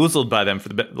bamboozled by them, for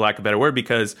the lack of a better word,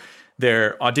 because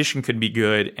their audition could be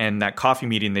good and that coffee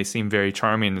meeting, they seem very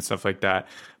charming and stuff like that.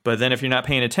 But then if you're not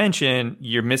paying attention,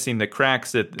 you're missing the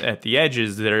cracks at the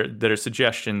edges that are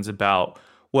suggestions about,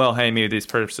 well, hey, maybe this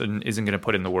person isn't going to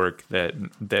put in the work that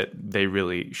they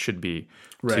really should be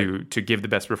to give the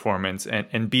best performance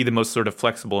and be the most sort of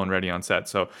flexible and ready on set.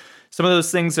 So some of those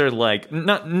things are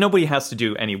nobody has to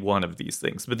do any one of these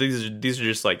things, but these are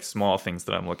just small things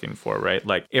that I'm looking for, right?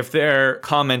 If they're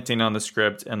commenting on the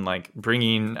script and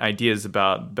bringing ideas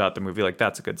about the movie,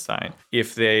 that's a good sign.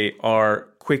 If they are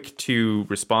quick to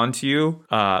respond to you,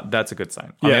 that's a good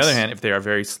sign. On the other hand, if they are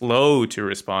very slow to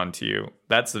respond to you,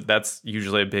 that's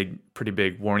usually a pretty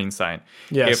big warning sign.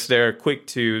 Yes. If they're quick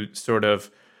to sort of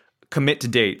commit to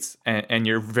dates and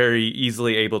you're very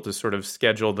easily able to sort of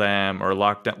schedule them or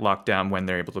lock down when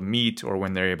they're able to meet or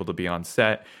when they're able to be on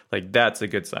set, that's a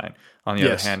good sign. On the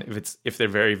other hand, if they're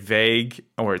very vague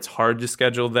or it's hard to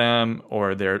schedule them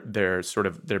or they're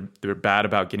bad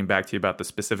about getting back to you about the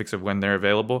specifics of when they're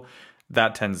available,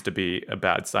 that tends to be a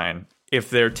bad sign. If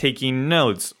they're taking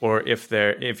notes or if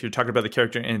you're talking about the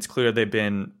character and it's clear they've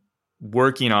been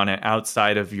working on it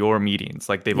outside of your meetings,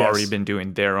 they've already been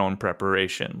doing their own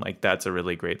preparation, that's a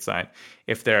really great sign.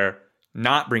 If they're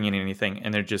not bringing anything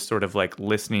and they're just sort of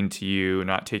listening to you,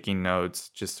 not taking notes,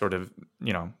 just sort of,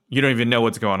 you don't even know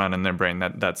what's going on in their brain,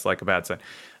 that's a bad sign.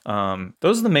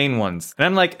 Those are the main ones.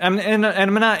 And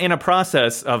I'm not in a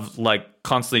process of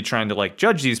constantly trying to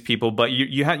judge these people, but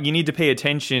you need to pay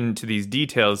attention to these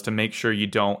details to make sure you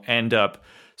don't end up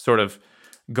sort of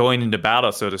going into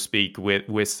battle, so to speak,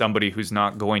 with somebody who's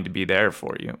not going to be there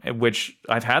for you, which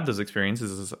I've had those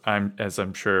experiences, as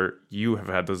I'm sure you have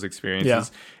had those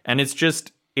experiences. Yeah. And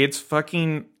it's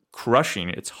fucking crushing.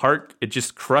 It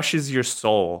just crushes your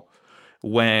soul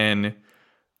when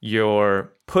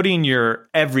you're putting your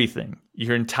everything,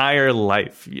 your entire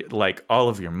life, all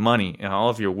of your money and all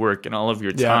of your work and all of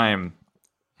your time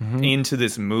into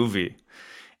this movie.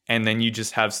 And then you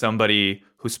just have somebody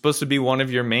who's supposed to be one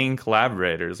of your main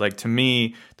collaborators. To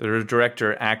me, the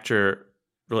director-actor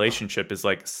relationship is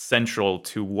central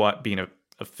to what being a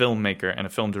filmmaker and a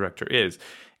film director is.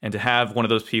 And to have one of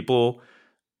those people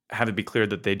have it be clear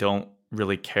that they don't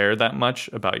really care that much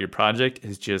about your project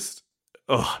is just,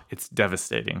 it's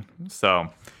devastating. So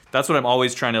that's what I'm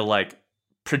always trying to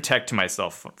protect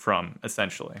myself from,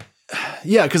 essentially.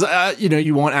 Yeah, because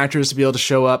you want actors to be able to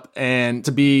show up and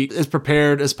to be as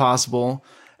prepared as possible.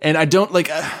 And I don't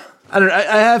I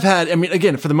have had,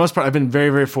 again, for the most part, I've been very,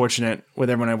 very fortunate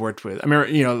with everyone I've worked with.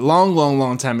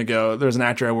 Long time ago, there was an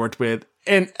actor I worked with,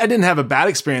 and I didn't have a bad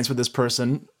experience with this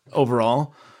person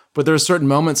overall, but there were certain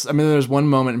moments. There was one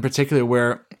moment in particular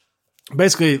where,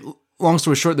 basically, long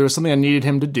story short, there was something I needed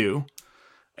him to do,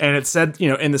 and it said,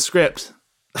 in the script,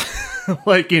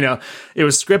 it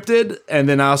was scripted, and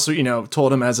then I also,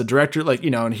 told him as a director,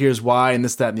 and here's why, and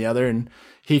this, that, and the other, and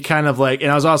he kind of and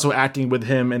I was also acting with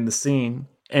him in the scene,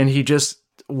 and he just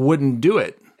wouldn't do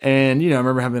it. And, I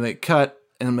remember having cut,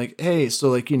 and I'm hey,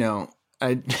 so I,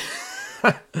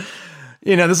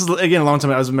 this is again a long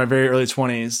time ago. I was in my very early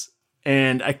 20s,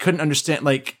 and I couldn't understand.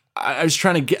 Like, I was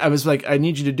trying to get. I was like, I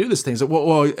need you to do this thing. So,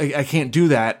 well, I can't do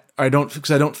that. Because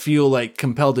I don't feel like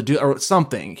compelled to do or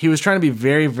something. He was trying to be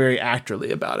very, very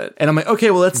actorly about it, and I'm like,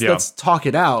 okay, well, let's talk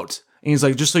it out. And he's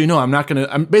like, just so you know,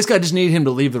 I'm basically, I just need him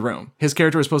to leave the room. His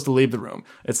character was supposed to leave the room.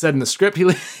 It said in the script he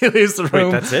leaves the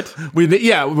room. Wait, that's it?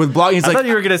 With blog. I thought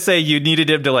you were gonna say you needed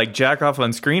him to like jack off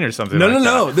on screen or something.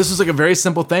 No. This was like a very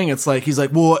simple thing. It's like he's like,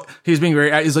 well, he's being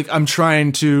very. He's like, I'm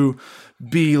trying to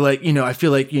be like, I feel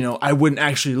like, I wouldn't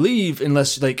actually leave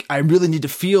unless like I really need to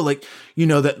feel like,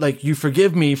 that like you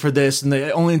forgive me for this, and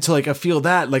only until like I feel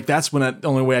that, like that's when the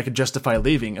only way I could justify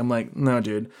leaving. I'm like, no,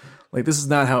 dude. Like, this is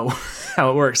not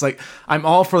how it works. Like, I'm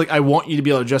all for, like, I want you to be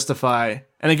able to justify.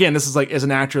 And again, this is like, as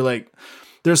an actor, like,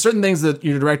 there are certain things that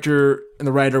your director and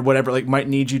the writer, whatever, like, might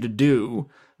need you to do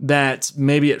that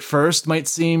maybe at first might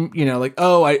seem, like,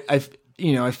 oh,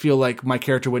 I feel like my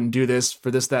character wouldn't do this for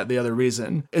this, that, the other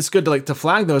reason. It's good to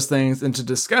flag those things and to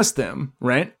discuss them,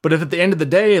 right? But if at the end of the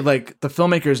day, like, the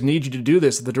filmmakers need you to do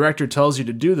this, the director tells you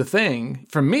to do the thing,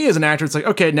 for me as an actor, it's like,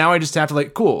 okay, now I just have to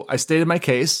like, cool, I stated my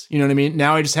case, you know what I mean?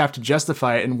 Now I just have to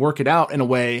justify it and work it out in a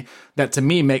way that to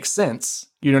me makes sense.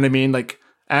 You know what I mean? Like,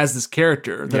 as this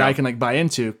character that I can like buy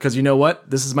into, because you know what?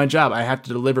 This is my job. I have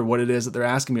to deliver what it is that they're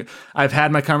asking me. I've had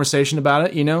my conversation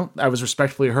about it, I was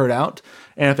respectfully heard out.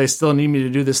 And if they still need me to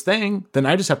do this thing, then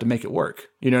I just have to make it work.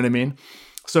 You know what I mean?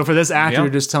 So for this actor to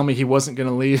just tell me he wasn't going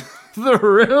to leave the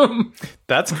room.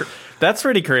 That's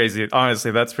pretty crazy.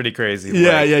 Honestly, that's pretty crazy.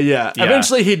 Yeah.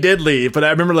 Eventually he did leave, but I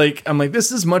remember I'm like,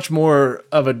 this is much more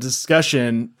of a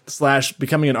discussion /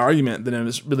 becoming an argument than it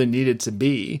was really needed to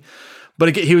be.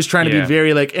 But he was trying to be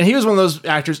very like, and he was one of those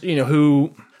actors,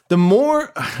 who the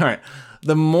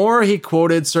more he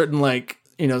quoted certain like,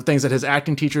 things that his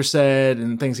acting teacher said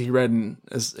and things he read in,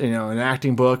 an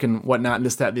acting book and whatnot, and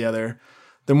this, that, and the other,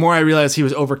 the more I realized he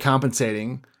was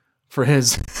overcompensating for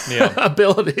his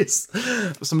abilities.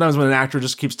 Sometimes when an actor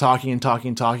just keeps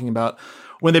talking about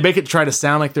when they make it try to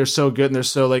sound like they're so good and they're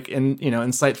so like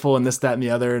insightful and this, that, and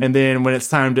the other, and then when it's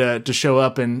time to show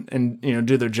up and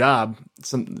do their job,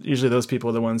 usually those people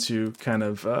are the ones who kind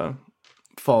of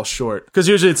fall short, because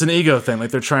usually it's an ego thing.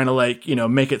 Like they're trying to like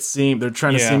make it seem they're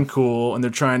trying to seem cool, and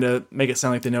they're trying to make it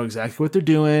sound like they know exactly what they're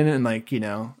doing, and like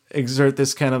exert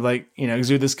this kind of like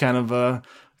exude this kind of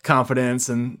confidence,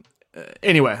 and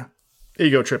anyway,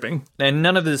 ego tripping. And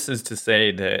none of this is to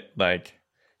say that like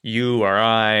you or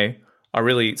I are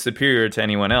really superior to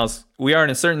anyone else. We are in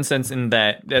a certain sense in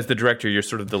that as the director, you're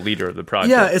sort of the leader of the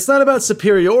project. Yeah, it's not about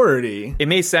superiority. It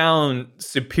may sound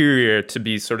superior to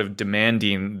be sort of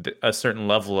demanding a certain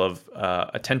level of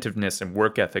attentiveness and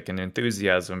work ethic and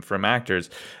enthusiasm from actors,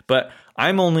 but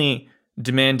I'm only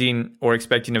demanding or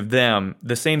expecting of them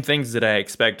the same things that I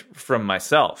expect from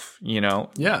myself,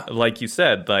 Yeah. Like you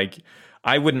said, like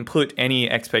I wouldn't put any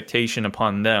expectation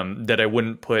upon them that I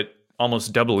wouldn't put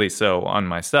almost doubly so on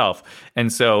myself.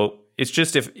 And so it's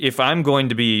just if I'm going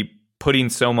to be putting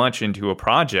so much into a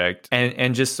project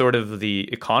and just sort of the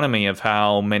economy of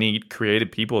how many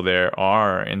creative people there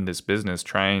are in this business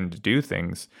trying to do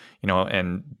things,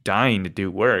 and dying to do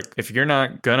work. If you're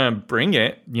not gonna bring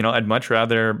it, I'd much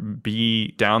rather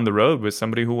be down the road with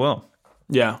somebody who will.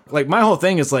 Yeah. Like my whole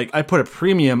thing is like, I put a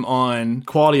premium on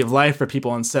quality of life for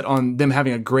people on set, on them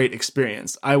having a great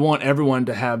experience. I want everyone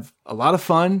to have a lot of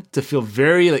fun, to feel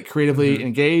very like creatively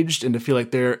engaged, and to feel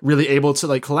like they're really able to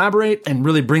like collaborate and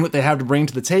really bring what they have to bring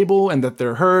to the table, and that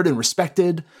they're heard and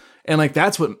respected. And like,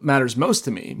 that's what matters most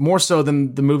to me, more so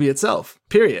than the movie itself,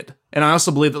 period. And I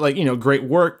also believe that like, great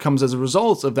work comes as a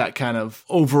result of that kind of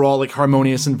overall like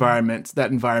harmonious environment,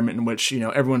 that environment in which,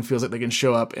 everyone feels like they can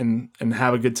show up and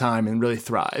have a good time and really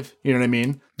thrive. You know what I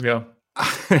mean? Yeah.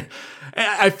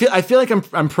 I feel like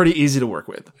I'm pretty easy to work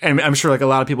with. And I'm sure like a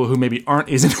lot of people who maybe aren't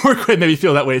easy to work with maybe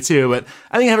feel that way too. But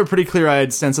I think I have a pretty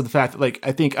clear-eyed sense of the fact that like,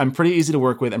 I think I'm pretty easy to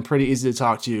work with. I'm pretty easy to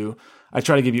talk to. I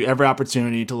try to give you every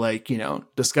opportunity to like,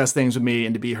 discuss things with me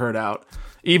and to be heard out.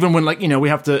 Even when like, we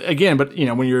have to, again, but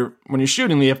when you're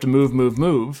shooting, you have to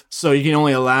move. So you can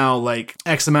only allow like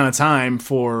X amount of time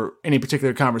for any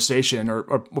particular conversation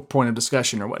or point of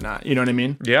discussion or whatnot. You know what I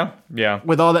mean? Yeah. Yeah.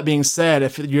 With all that being said,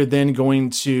 if you're then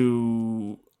going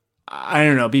to, I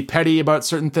don't know, be petty about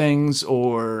certain things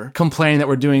or complain that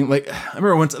we're doing, like, I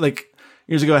remember once, like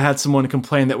years ago, I had someone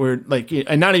complain that we're like,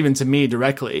 and not even to me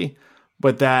directly,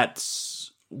 but that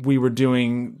we were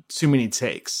doing too many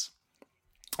takes.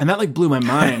 And that like blew my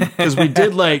mind, because we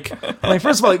did like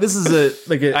first of all, like this is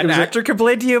an actor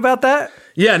complained to you about that?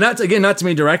 Yeah, not to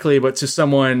me directly, but to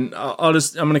someone. I'm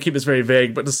going to keep this very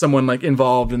vague, but to someone like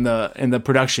involved in the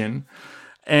production,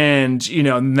 and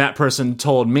that person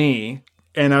told me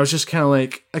And I was just kind of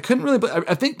like, I couldn't really, but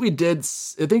I think I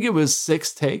think it was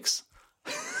 6 takes.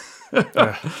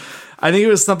 I think it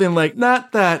was something like,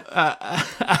 not that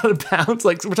out of bounds,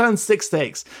 like we're talking 6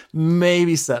 takes,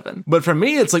 maybe 7. But for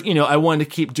me, it's like, I wanted to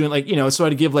keep doing like, so I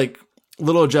had to give like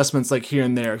little adjustments like here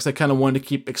and there, because I kind of wanted to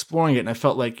keep exploring it. And I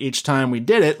felt like each time we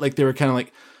did it, like we were kind of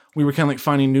like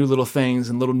finding new little things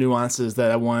and little nuances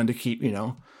that I wanted to keep,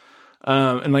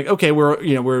 and like, okay,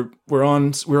 we're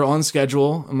on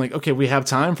schedule. I'm like, okay, we have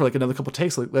time for like another couple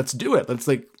takes. Like, let's do it. Let's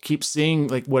like keep seeing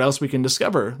like what else we can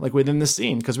discover like within this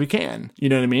scene, because we can, you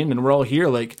know what I mean? And we're all here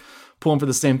like pulling for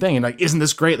the same thing. And like, isn't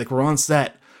this great? Like we're on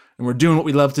set and we're doing what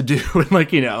we love to do. And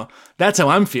like, that's how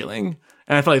I'm feeling.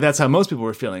 And I feel like that's how most people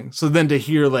were feeling. So then to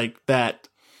hear like that,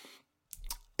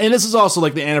 and this is also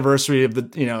like the anniversary of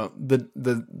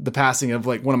the passing of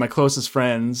like one of my closest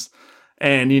friends.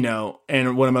 And,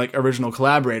 and one of my like original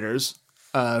collaborators,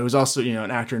 who's also, an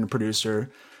actor and a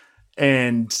producer.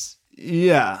 And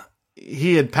yeah,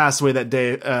 he had passed away that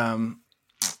day,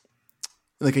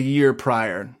 like a year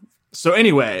prior. So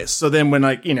anyway, so then when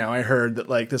like, I heard that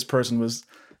like this person was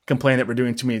complaining that we're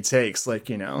doing too many takes, like,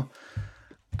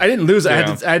 I didn't lose it.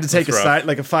 Yeah, I had to take a side,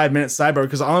 like a 5-minute sidebar,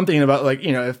 because all I'm thinking about, like,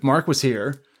 if Mark was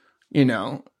here,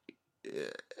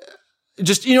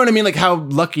 just, you know what I mean? Like how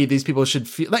lucky these people should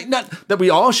feel, like not that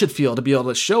we all should feel to be able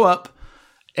to show up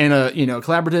in a,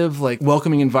 collaborative, like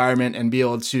welcoming environment and be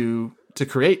able to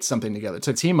create something together,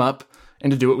 to team up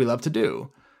and to do what we love to do.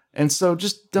 And so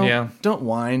just don't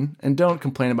whine and don't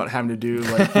complain about having to do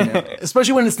like,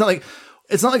 especially when it's not like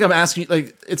I'm asking,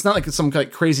 like, it's not like some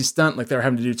like crazy stunt, like they're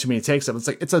having to do too many takes of. It's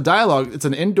like, it's a dialogue. It's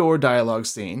an indoor dialogue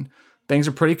scene. Things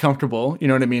are pretty comfortable. You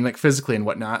know what I mean? Like physically and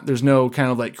whatnot. There's no kind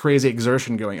of like crazy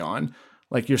exertion going on.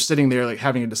 Like you're sitting there, like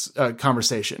having a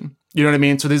conversation. You know what I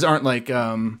mean? So these aren't like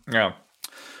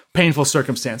painful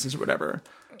circumstances or whatever.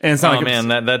 And it's not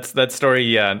that story.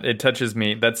 Yeah, it touches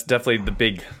me. That's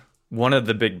definitely one of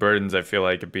the big burdens I feel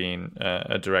like of being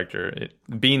a director,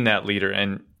 being that leader.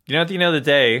 And at the end of the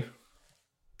day,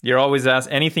 you're always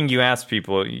anything you ask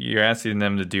people, you're asking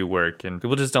them to do work, and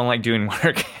people just don't like doing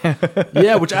work.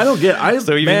 Yeah, which I don't get.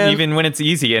 So even when it's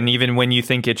easy, and even when you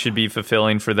think it should be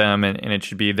fulfilling for them, and it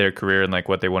should be their career and like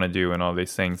what they want to do and all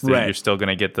these things, right, you're still going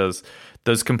to get those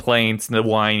complaints and the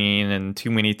whining and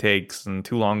too many takes and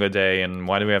too long a day, and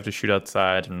why do we have to shoot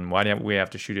outside, and why do we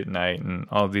have to shoot at night, and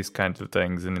all these kinds of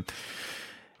things. And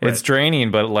it's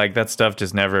draining, but like that stuff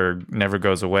just never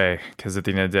goes away, because at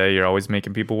the end of the day, you're always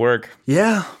making people work.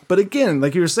 Yeah, but again,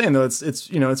 like you were saying though,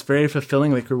 it's very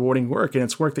fulfilling, like rewarding work, and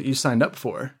it's work that you signed up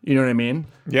for. You know what I mean?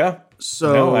 Yeah.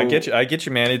 So no, I get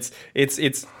you, man.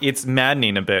 It's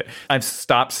maddening a bit. I've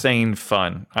stopped saying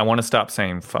fun. I want to stop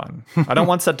saying fun. I don't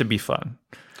want set to be fun.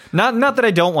 Not that I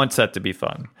don't want set to be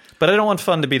fun, but I don't want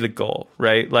fun to be the goal,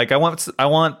 right? Like I want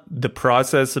the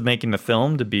process of making the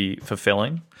film to be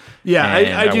fulfilling. Yeah,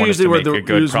 I do usually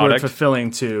use the word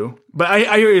fulfilling too. But I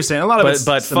hear what you're saying. A lot of it's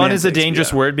but fun is a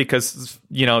dangerous word, because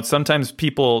sometimes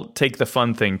people take the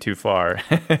fun thing too far.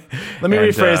 Let me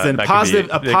rephrase then.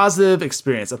 Positive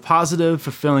experience, a positive,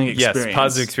 fulfilling experience. Yes,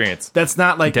 positive experience. That's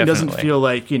not like Definitely. It doesn't feel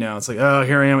like it's like, oh,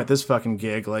 here I am at this fucking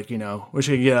gig. Like wish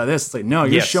I could get out of this. It's like, no,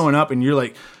 you're showing up and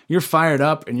you're fired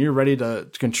up and you're ready to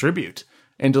contribute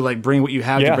and to like bring what you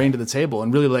have to bring to the table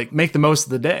and really like make the most of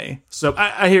the day. So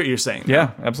I hear what you're saying.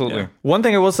 Yeah, absolutely. Yeah. One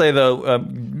thing I will say though,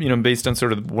 based on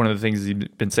sort of one of the things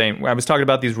you've been saying, I was talking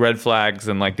about these red flags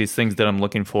and like these things that I'm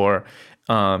looking for.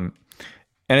 And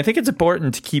I think it's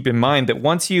important to keep in mind that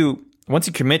once you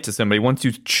commit to somebody, once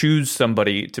you choose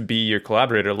somebody to be your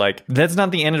collaborator, like that's not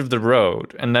the end of the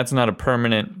road, and that's not a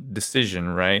permanent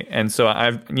decision, right? And so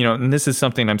and this is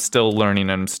something I'm still learning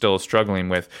and I'm still struggling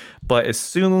with. But as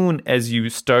soon as you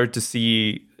start to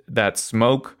see that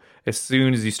smoke, as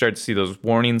soon as you start to see those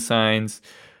warning signs,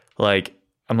 like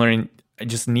I'm learning, I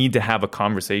just need to have a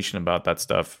conversation about that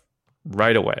stuff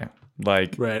right away.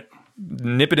 Like, right.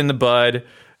 Nip it in the bud,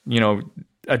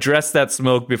 address that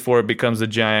smoke before it becomes a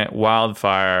giant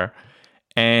wildfire.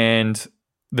 And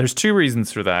there's 2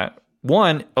 reasons for that.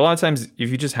 One, a lot of times if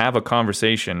you just have a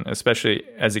conversation, especially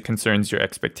as it concerns your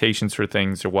expectations for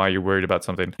things or why you're worried about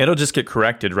something, it'll just get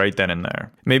corrected right then and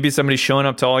there. Maybe somebody's showing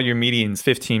up to all your meetings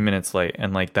 15 minutes late,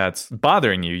 and like that's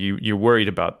bothering you. You're worried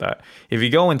about that. If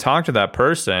you go and talk to that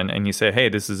person and you say, hey,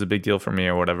 this is a big deal for me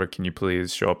or whatever, can you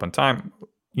please show up on time?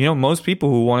 most people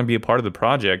who want to be a part of the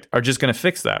project are just going to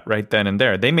fix that right then and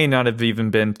there. They may not have even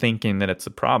been thinking that it's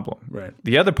a problem. Right.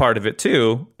 The other part of it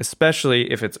too,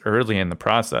 especially if it's early in the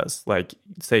process, like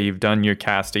say you've done your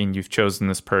casting, you've chosen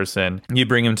this person, you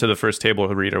bring them to the first table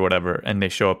read or whatever, and they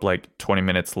show up like 20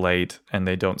 minutes late and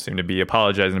they don't seem to be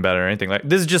apologizing about it or anything. Like,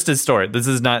 this is just a story. This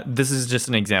is just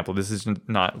an example. This is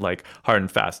not like hard and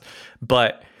fast.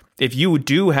 But if you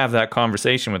do have that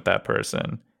conversation with that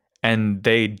person and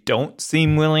they don't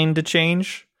seem willing to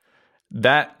change,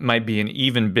 that might be an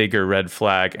even bigger red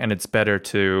flag. And it's better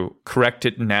to correct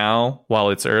it now while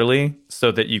it's early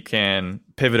so that you can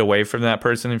pivot away from that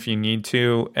person if you need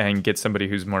to and get somebody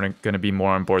who's going to be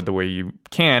more on board the way you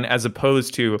can, as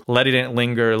opposed to letting it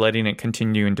linger, letting it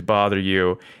continue to bother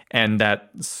you. And that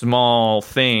small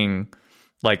thing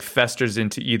like festers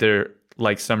into either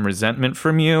like some resentment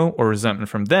from you or resentment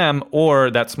from them,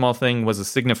 or that small thing was a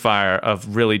signifier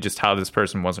of really just how this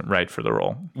person wasn't right for the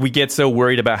role. We get so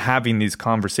worried about having these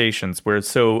conversations. We're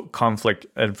so conflict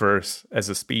adverse as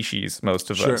a species,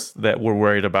 most of us, that we're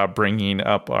worried about bringing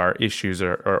up our issues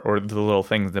or the little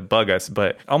things that bug us.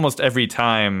 But almost every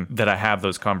time that I have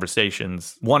those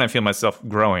conversations, one, I feel myself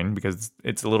growing because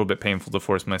it's a little bit painful to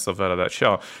force myself out of that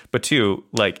shell. But two,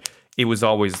 like, it was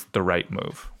always the right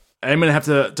move. I'm going to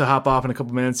have to hop off in a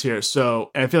couple minutes here. So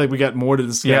I feel like we got more to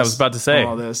discuss. Yeah, I was about to say,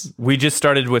 all this. We just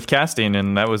started with casting,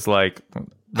 and that was like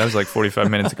 45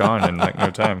 minutes gone in like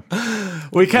no time.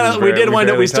 We started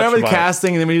with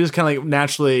casting, and then we just kind of like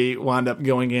naturally wound up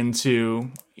going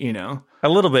into, a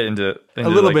little bit into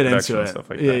it. Stuff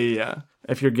like Yeah.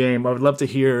 If you're game, I would love to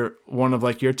hear one of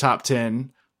like your top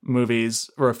 10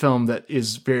 movies or a film that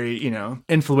is very,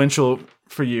 influential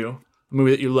for you.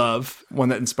 Movie that you love, one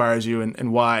that inspires you,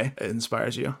 and why it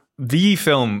inspires you. The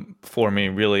film for me,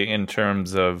 really, in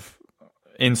terms of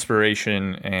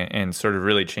inspiration and sort of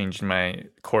really changing my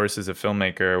course as a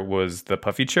filmmaker, was The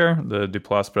Puffy Chair, the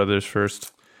Duplass brothers'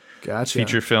 first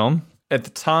feature film. At the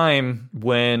time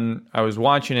when I was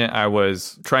watching it, I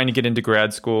was trying to get into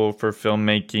grad school for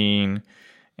filmmaking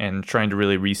and trying to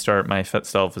really restart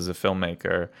myself as a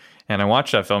filmmaker. And I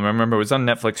watched that film. I remember it was on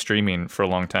Netflix streaming for a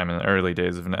long time in the early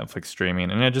days of Netflix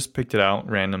streaming. And I just picked it out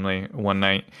randomly one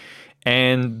night.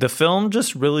 And the film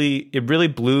just really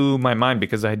blew my mind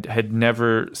because I had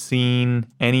never seen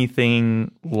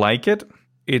anything like it.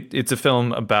 It's a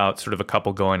film about sort of a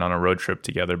couple going on a road trip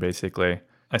together, basically.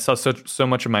 I saw so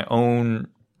much of my own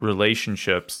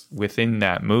relationships within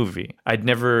that movie. I'd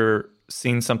never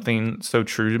seen something so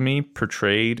true to me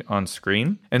portrayed on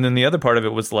screen. And then the other part of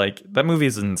it was like, that movie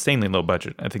is insanely low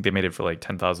budget. I think they made it for like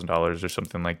 $10,000 or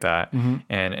something like that. Mm-hmm.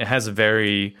 And it has a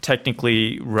very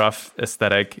technically rough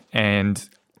aesthetic, and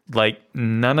like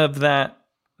none of that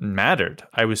mattered.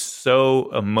 I was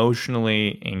so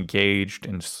emotionally engaged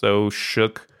and so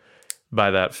shook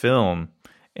by that film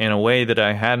in a way that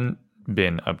I hadn't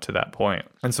been up to that point.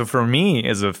 And so for me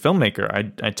as a filmmaker,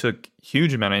 I took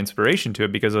huge amount of inspiration to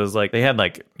it because I was like, they had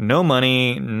like no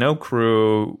money, no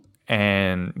crew,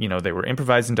 and they were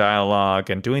improvising dialogue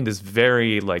and doing this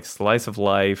very like slice of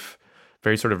life,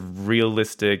 very sort of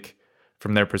realistic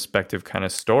from their perspective kind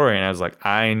of story. And I was like,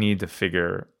 I need to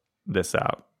figure this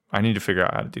out. I need to figure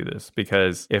out how to do this,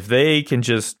 because if they can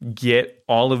just get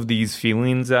all of these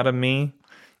feelings out of me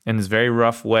in this very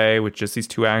rough way with just these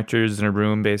two actors in a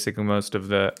room, basically most of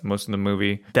the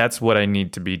movie, that's what I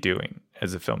need to be doing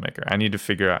as a filmmaker. I need to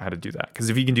figure out how to do that.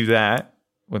 Because if you can do that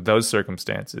with those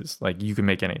circumstances, like, you can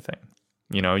make anything.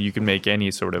 You can make any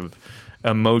sort of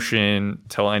emotion,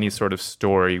 tell any sort of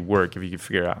story work if you can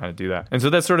figure out how to do that. And so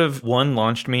that sort of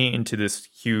launched me into this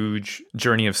huge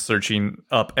journey of searching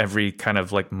up every kind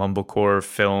of like mumblecore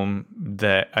film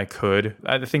that I could.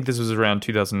 I think this was around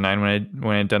 2009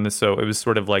 when I had done this. So it was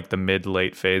sort of like the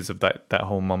mid-late phase of that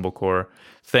whole mumblecore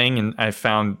thing. And I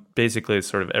found basically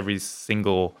sort of every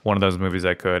single one of those movies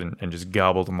I could and just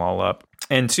gobbled them all up.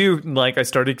 And two, like, I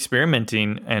started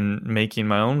experimenting and making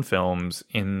my own films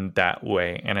in that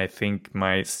way. And I think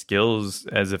my skills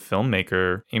as a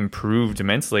filmmaker improved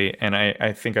immensely. And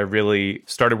I think I really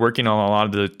started working on a lot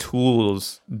of the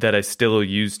tools that I still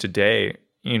use today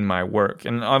in my work.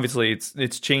 And obviously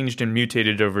it's changed and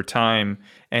mutated over time.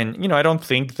 And, I don't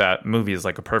think that movie is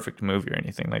like a perfect movie or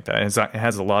anything like that. It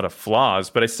has a lot of flaws,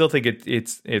 but I still think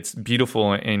it's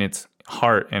beautiful in its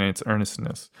heart and its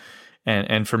earnestness.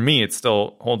 And for me, it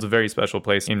still holds a very special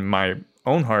place in my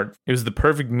own heart. It was the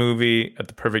perfect movie at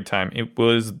the perfect time. It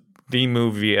was the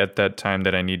movie at that time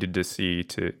that I needed to see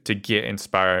to get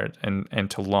inspired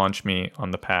and to launch me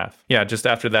on the path. Yeah, just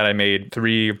after that, I made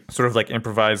 3 sort of like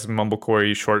improvised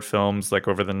mumblecore short films like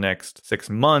over the next 6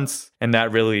 months. And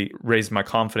that really raised my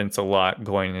confidence a lot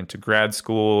going into grad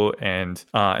school. And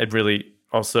it really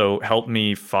also helped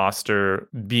me foster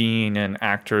being an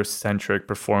actor-centric,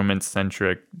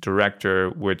 performance-centric director,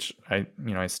 which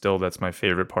that's my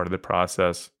favorite part of the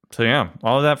process. So yeah,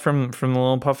 all of that from the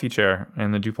little puffy chair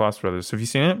and the Duplass brothers. Have you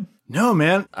seen it? No,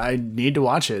 man. I need to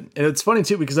watch it. And it's funny,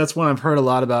 too, because that's one I've heard a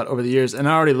lot about over the years. And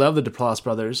I already love the Duplass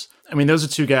brothers. I mean, those are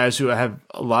 2 guys who I have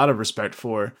a lot of respect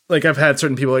for. Like, I've had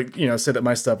certain people, like, say that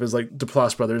my stuff is like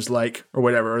Duplass brothers, like, or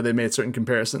whatever, or they made certain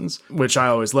comparisons, which I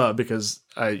always love because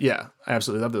I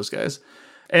absolutely love those guys.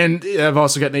 And I've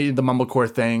also got the mumblecore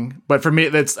thing. But for me,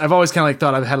 I've always kind of like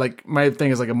thought I've had like, my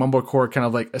thing is like a mumblecore kind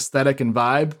of like aesthetic and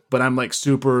vibe, but I'm like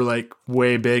super like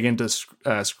way big into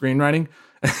screenwriting,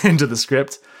 into the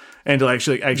script, and to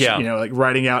actually like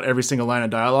writing out every single line of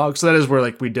dialogue. So that is where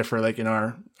like we differ like in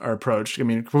our approach. I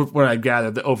mean, what I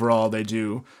gather, that overall they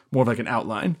do more of like an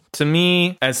outline. To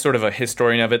me, as sort of a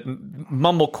historian of it,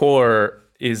 mumblecore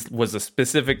was a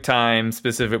specific time,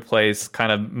 specific place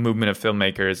kind of movement of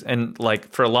filmmakers. And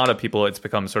like for a lot of people, it's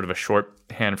become sort of a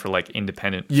shorthand for like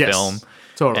independent film.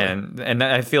 Totally. And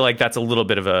I feel like that's a little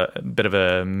bit of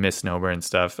a misnomer and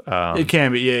stuff. It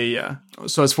can be, yeah.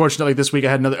 So it's fortunate, like this week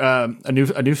I had another a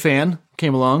new fan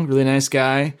came along, really nice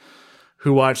guy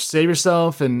who watched Save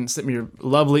Yourself and sent me a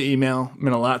lovely email,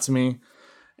 meant a lot to me.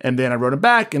 And then I wrote him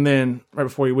back, and then right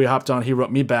before we hopped on, he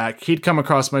wrote me back. He'd come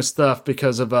across my stuff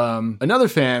because of another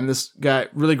fan, this guy,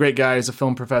 really great guy, he's a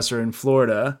film professor in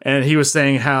Florida, and he was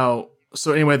saying how,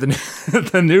 so anyway,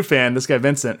 the new fan, this guy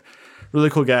Vincent, really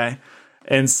cool guy,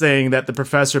 and saying that the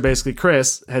professor, basically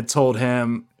Chris, had told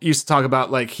him, used to talk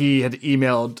about like he had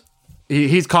emailed,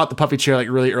 he's caught the puffy chair like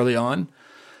really early on,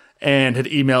 and had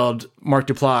emailed Mark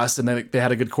Duplass, and they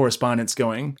had a good correspondence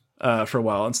going for a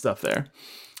while and stuff there.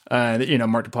 Mark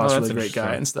Duplass, really great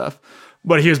guy and stuff.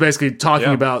 But he was basically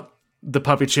talking about the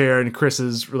puppy chair and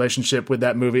Chris's relationship with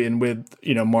that movie and with,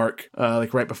 Mark,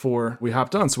 like right before we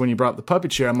hopped on. So when you brought up the puppy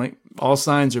chair, I'm like, all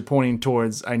signs are pointing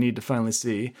towards I need to finally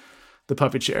see the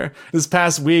puppy chair. This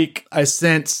past week, I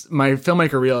sent my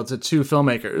filmmaker reel to 2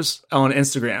 filmmakers on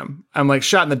Instagram. I'm like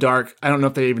shot in the dark. I don't know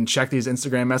if they even check these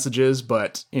Instagram messages,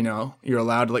 but, you're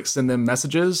allowed to like send them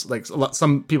messages. Like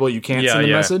some people you can't send a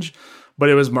message. But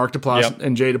it was Mark Duplass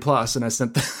and Jay Duplass, and I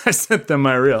sent them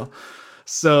my reel.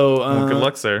 So good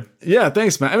luck, sir. Yeah,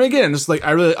 thanks, man. I mean, again, just like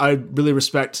I really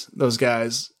respect those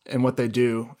guys and what they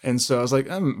do, and so I was like,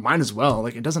 might as well.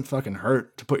 Like, it doesn't fucking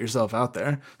hurt to put yourself out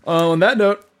there. On that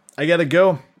note, I gotta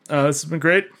go. This has been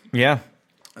great. Yeah.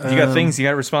 You got things, you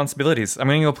got responsibilities. I'm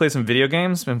gonna go play some video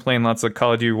games. Been playing lots of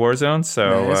Call of Duty Warzone,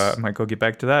 so I might go get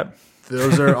back to that.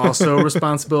 Those are also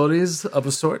responsibilities of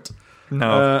a sort.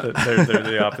 No, they're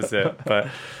the opposite. But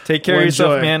take care of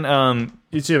yourself, man.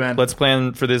 You too, man. Let's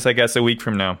plan for this, I guess, a week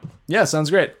from now. Yeah, sounds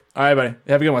great. All right, buddy.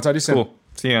 Have a good one. Talk to you soon. Cool.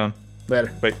 See you on.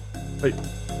 Later. Bye. Bye.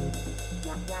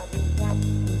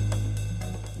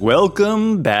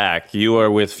 Welcome back. You are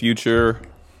with future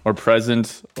or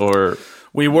present or...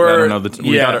 We were, I don't know,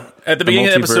 at the beginning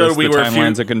of the episode, we were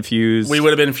timelines are confused. We would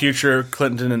have been future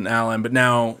Clinton and Allen, but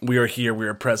now we are here. We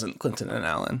are present Clinton and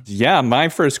Allen. Yeah, my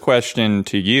first question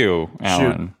to you,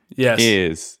 Alan,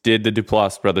 is: did the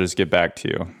Duplass brothers get back to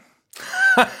you?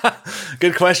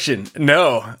 Good question.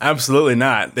 No, absolutely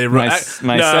not. My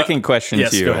second question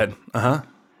to you. Yes, go ahead.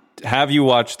 Have you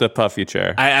watched The Puffy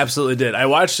Chair? I absolutely did. I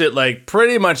watched it like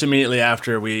pretty much immediately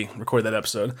after we recorded that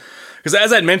episode. Because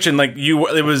as I'd mentioned, like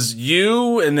it was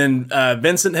you, and then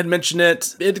Vincent had mentioned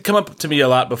it. It had come up to me a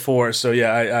lot before, so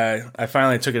yeah, I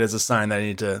finally took it as a sign that I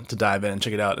need to dive in and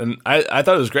check it out, and I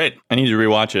thought it was great. I need to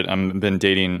rewatch it. I've been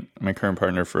dating my current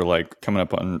partner for like coming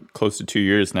up on close to 2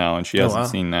 years now, and she hasn't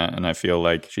seen that, and I feel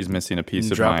like she's missing a piece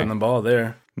of dropping the ball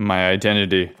there. My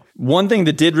identity. One thing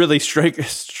that did really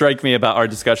strike me about our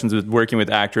discussions with working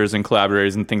with actors and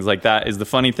collaborators and things like that is the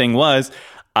funny thing was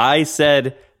I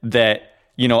said that,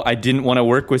 I didn't want to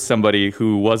work with somebody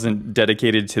who wasn't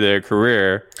dedicated to their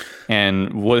career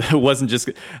and wasn't just,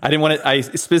 I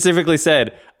specifically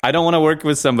said, I don't want to work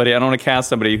with somebody. I don't want to cast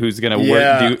somebody who's going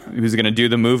to who's going to do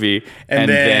the movie and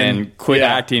then quit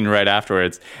acting right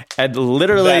afterwards. And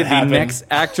literally the next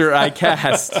actor I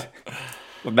cast,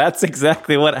 that's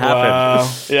exactly what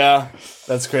happened. Yeah.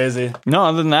 That's crazy. No,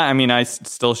 other than that, I mean, I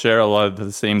still share a lot of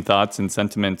the same thoughts and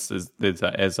sentiments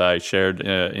as I shared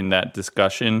in that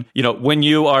discussion. When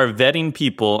you are vetting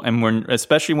people, and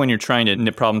especially when you're trying to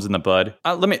nip problems in the bud,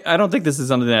 I don't think this is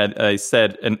something that I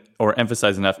said or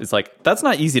emphasized enough. It's like, that's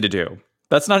not easy to do.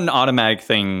 That's not an automatic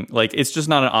thing. Like, it's just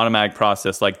not an automatic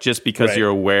process. Like, just because you're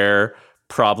aware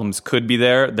problems could be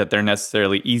there, that they're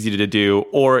necessarily easy to do,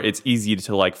 or it's easy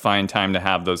to like find time to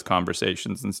have those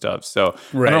conversations and stuff. So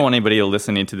I don't want anybody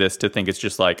listening to this to think it's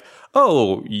just like,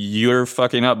 oh, you're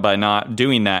fucking up by not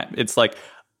doing that. It's like,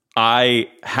 I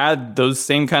had those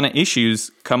same kind of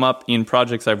issues come up in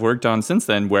projects I've worked on since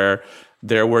then, where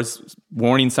there was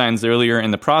warning signs earlier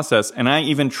in the process, and I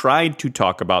even tried to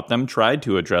talk about them, tried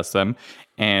to address them,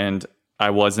 and I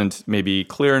wasn't maybe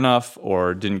clear enough,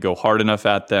 or didn't go hard enough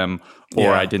at them,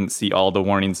 or I didn't see all the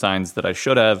warning signs that I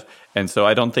should have. And so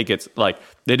I don't think it's like,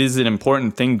 it is an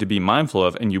important thing to be mindful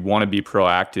of, and you want to be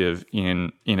proactive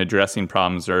in addressing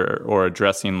problems or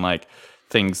addressing like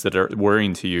things that are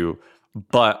worrying to you.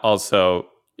 But also,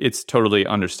 it's totally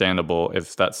understandable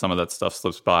if some of that stuff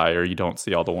slips by or you don't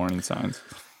see all the warning signs.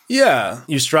 Yeah,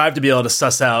 you strive to be able to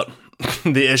suss out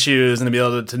the issues and to be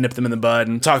able to nip them in the bud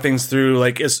and talk things through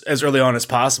like as early on as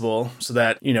possible, so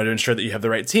that, you know, to ensure that you have the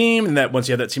right team, and that once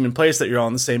you have that team in place, that you're all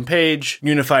on the same page,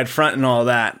 unified front and all of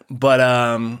that. But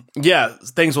yeah,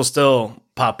 things will still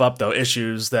pop up, though.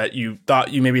 Issues that you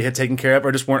thought you maybe had taken care of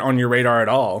or just weren't on your radar at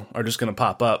all are just going to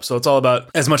pop up. So it's all about,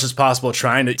 as much as possible,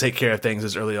 trying to take care of things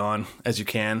as early on as you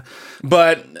can.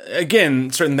 But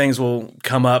again, certain things will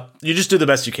come up. You just do the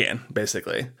best you can,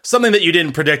 basically. Something that you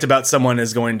didn't predict about someone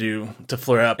is going to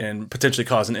flare up and potentially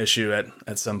cause an issue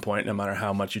at some point, no matter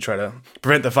how much you try to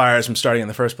prevent the fires from starting in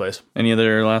the first place. Any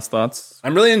other last thoughts?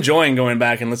 I'm really enjoying going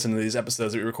back and listening to these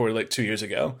episodes that we recorded like 2 years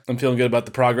ago. I'm feeling good about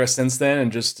the progress since then,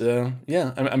 and just,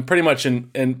 I'm pretty much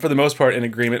in for the most part in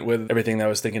agreement with everything that I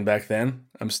was thinking back then.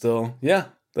 I'm still,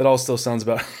 that all still sounds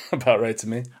about right to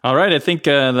me. All right, I think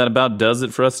that about does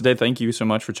it for us today. Thank you so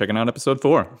much for checking out episode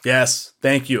 4. Yes,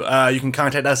 thank you. You can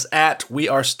contact us at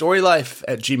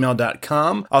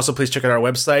wearestorylife@gmail.com. Also, please check out our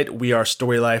website,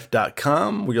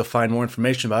 wearestorylife.com, where you'll find more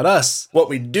information about us, what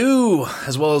we do,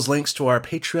 as well as links to our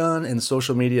Patreon and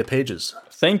social media pages.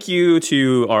 Thank you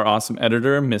to our awesome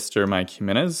editor, Mr. Mike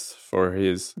Jimenez, for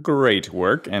his great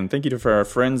work. And thank you to our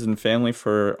friends and family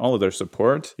for all of their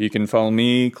support. You can follow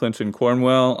me, Clinton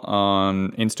Cornwell,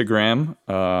 on Instagram.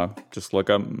 Just look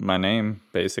up my name,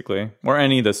 basically. Or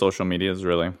any of the social medias,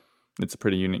 really. It's a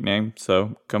pretty unique name,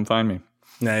 so come find me.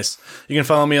 Nice. You can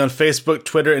follow me on Facebook,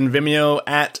 Twitter, and Vimeo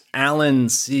at Alan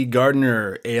C.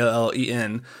 Gardner,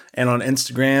 ALLEN, and on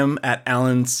Instagram at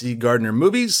Alan C. Gardner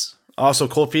Movies. Also,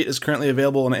 Cold Feet is currently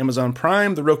available on Amazon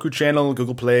Prime, the Roku channel,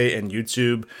 Google Play, and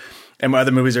YouTube. And my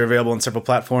other movies are available on several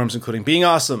platforms, including Being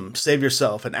Awesome, Save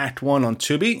Yourself, and Act 1 on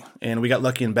Tubi, and We Got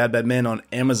Lucky and Bad Bad Men on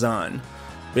Amazon.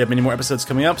 We have many more episodes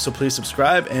coming up, so please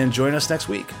subscribe and join us next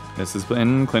week. This has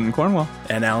been Clinton Cornwell.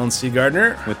 And Alan C.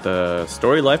 Gardner. With the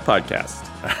Story Life Podcast.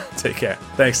 Take care.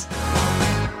 Thanks.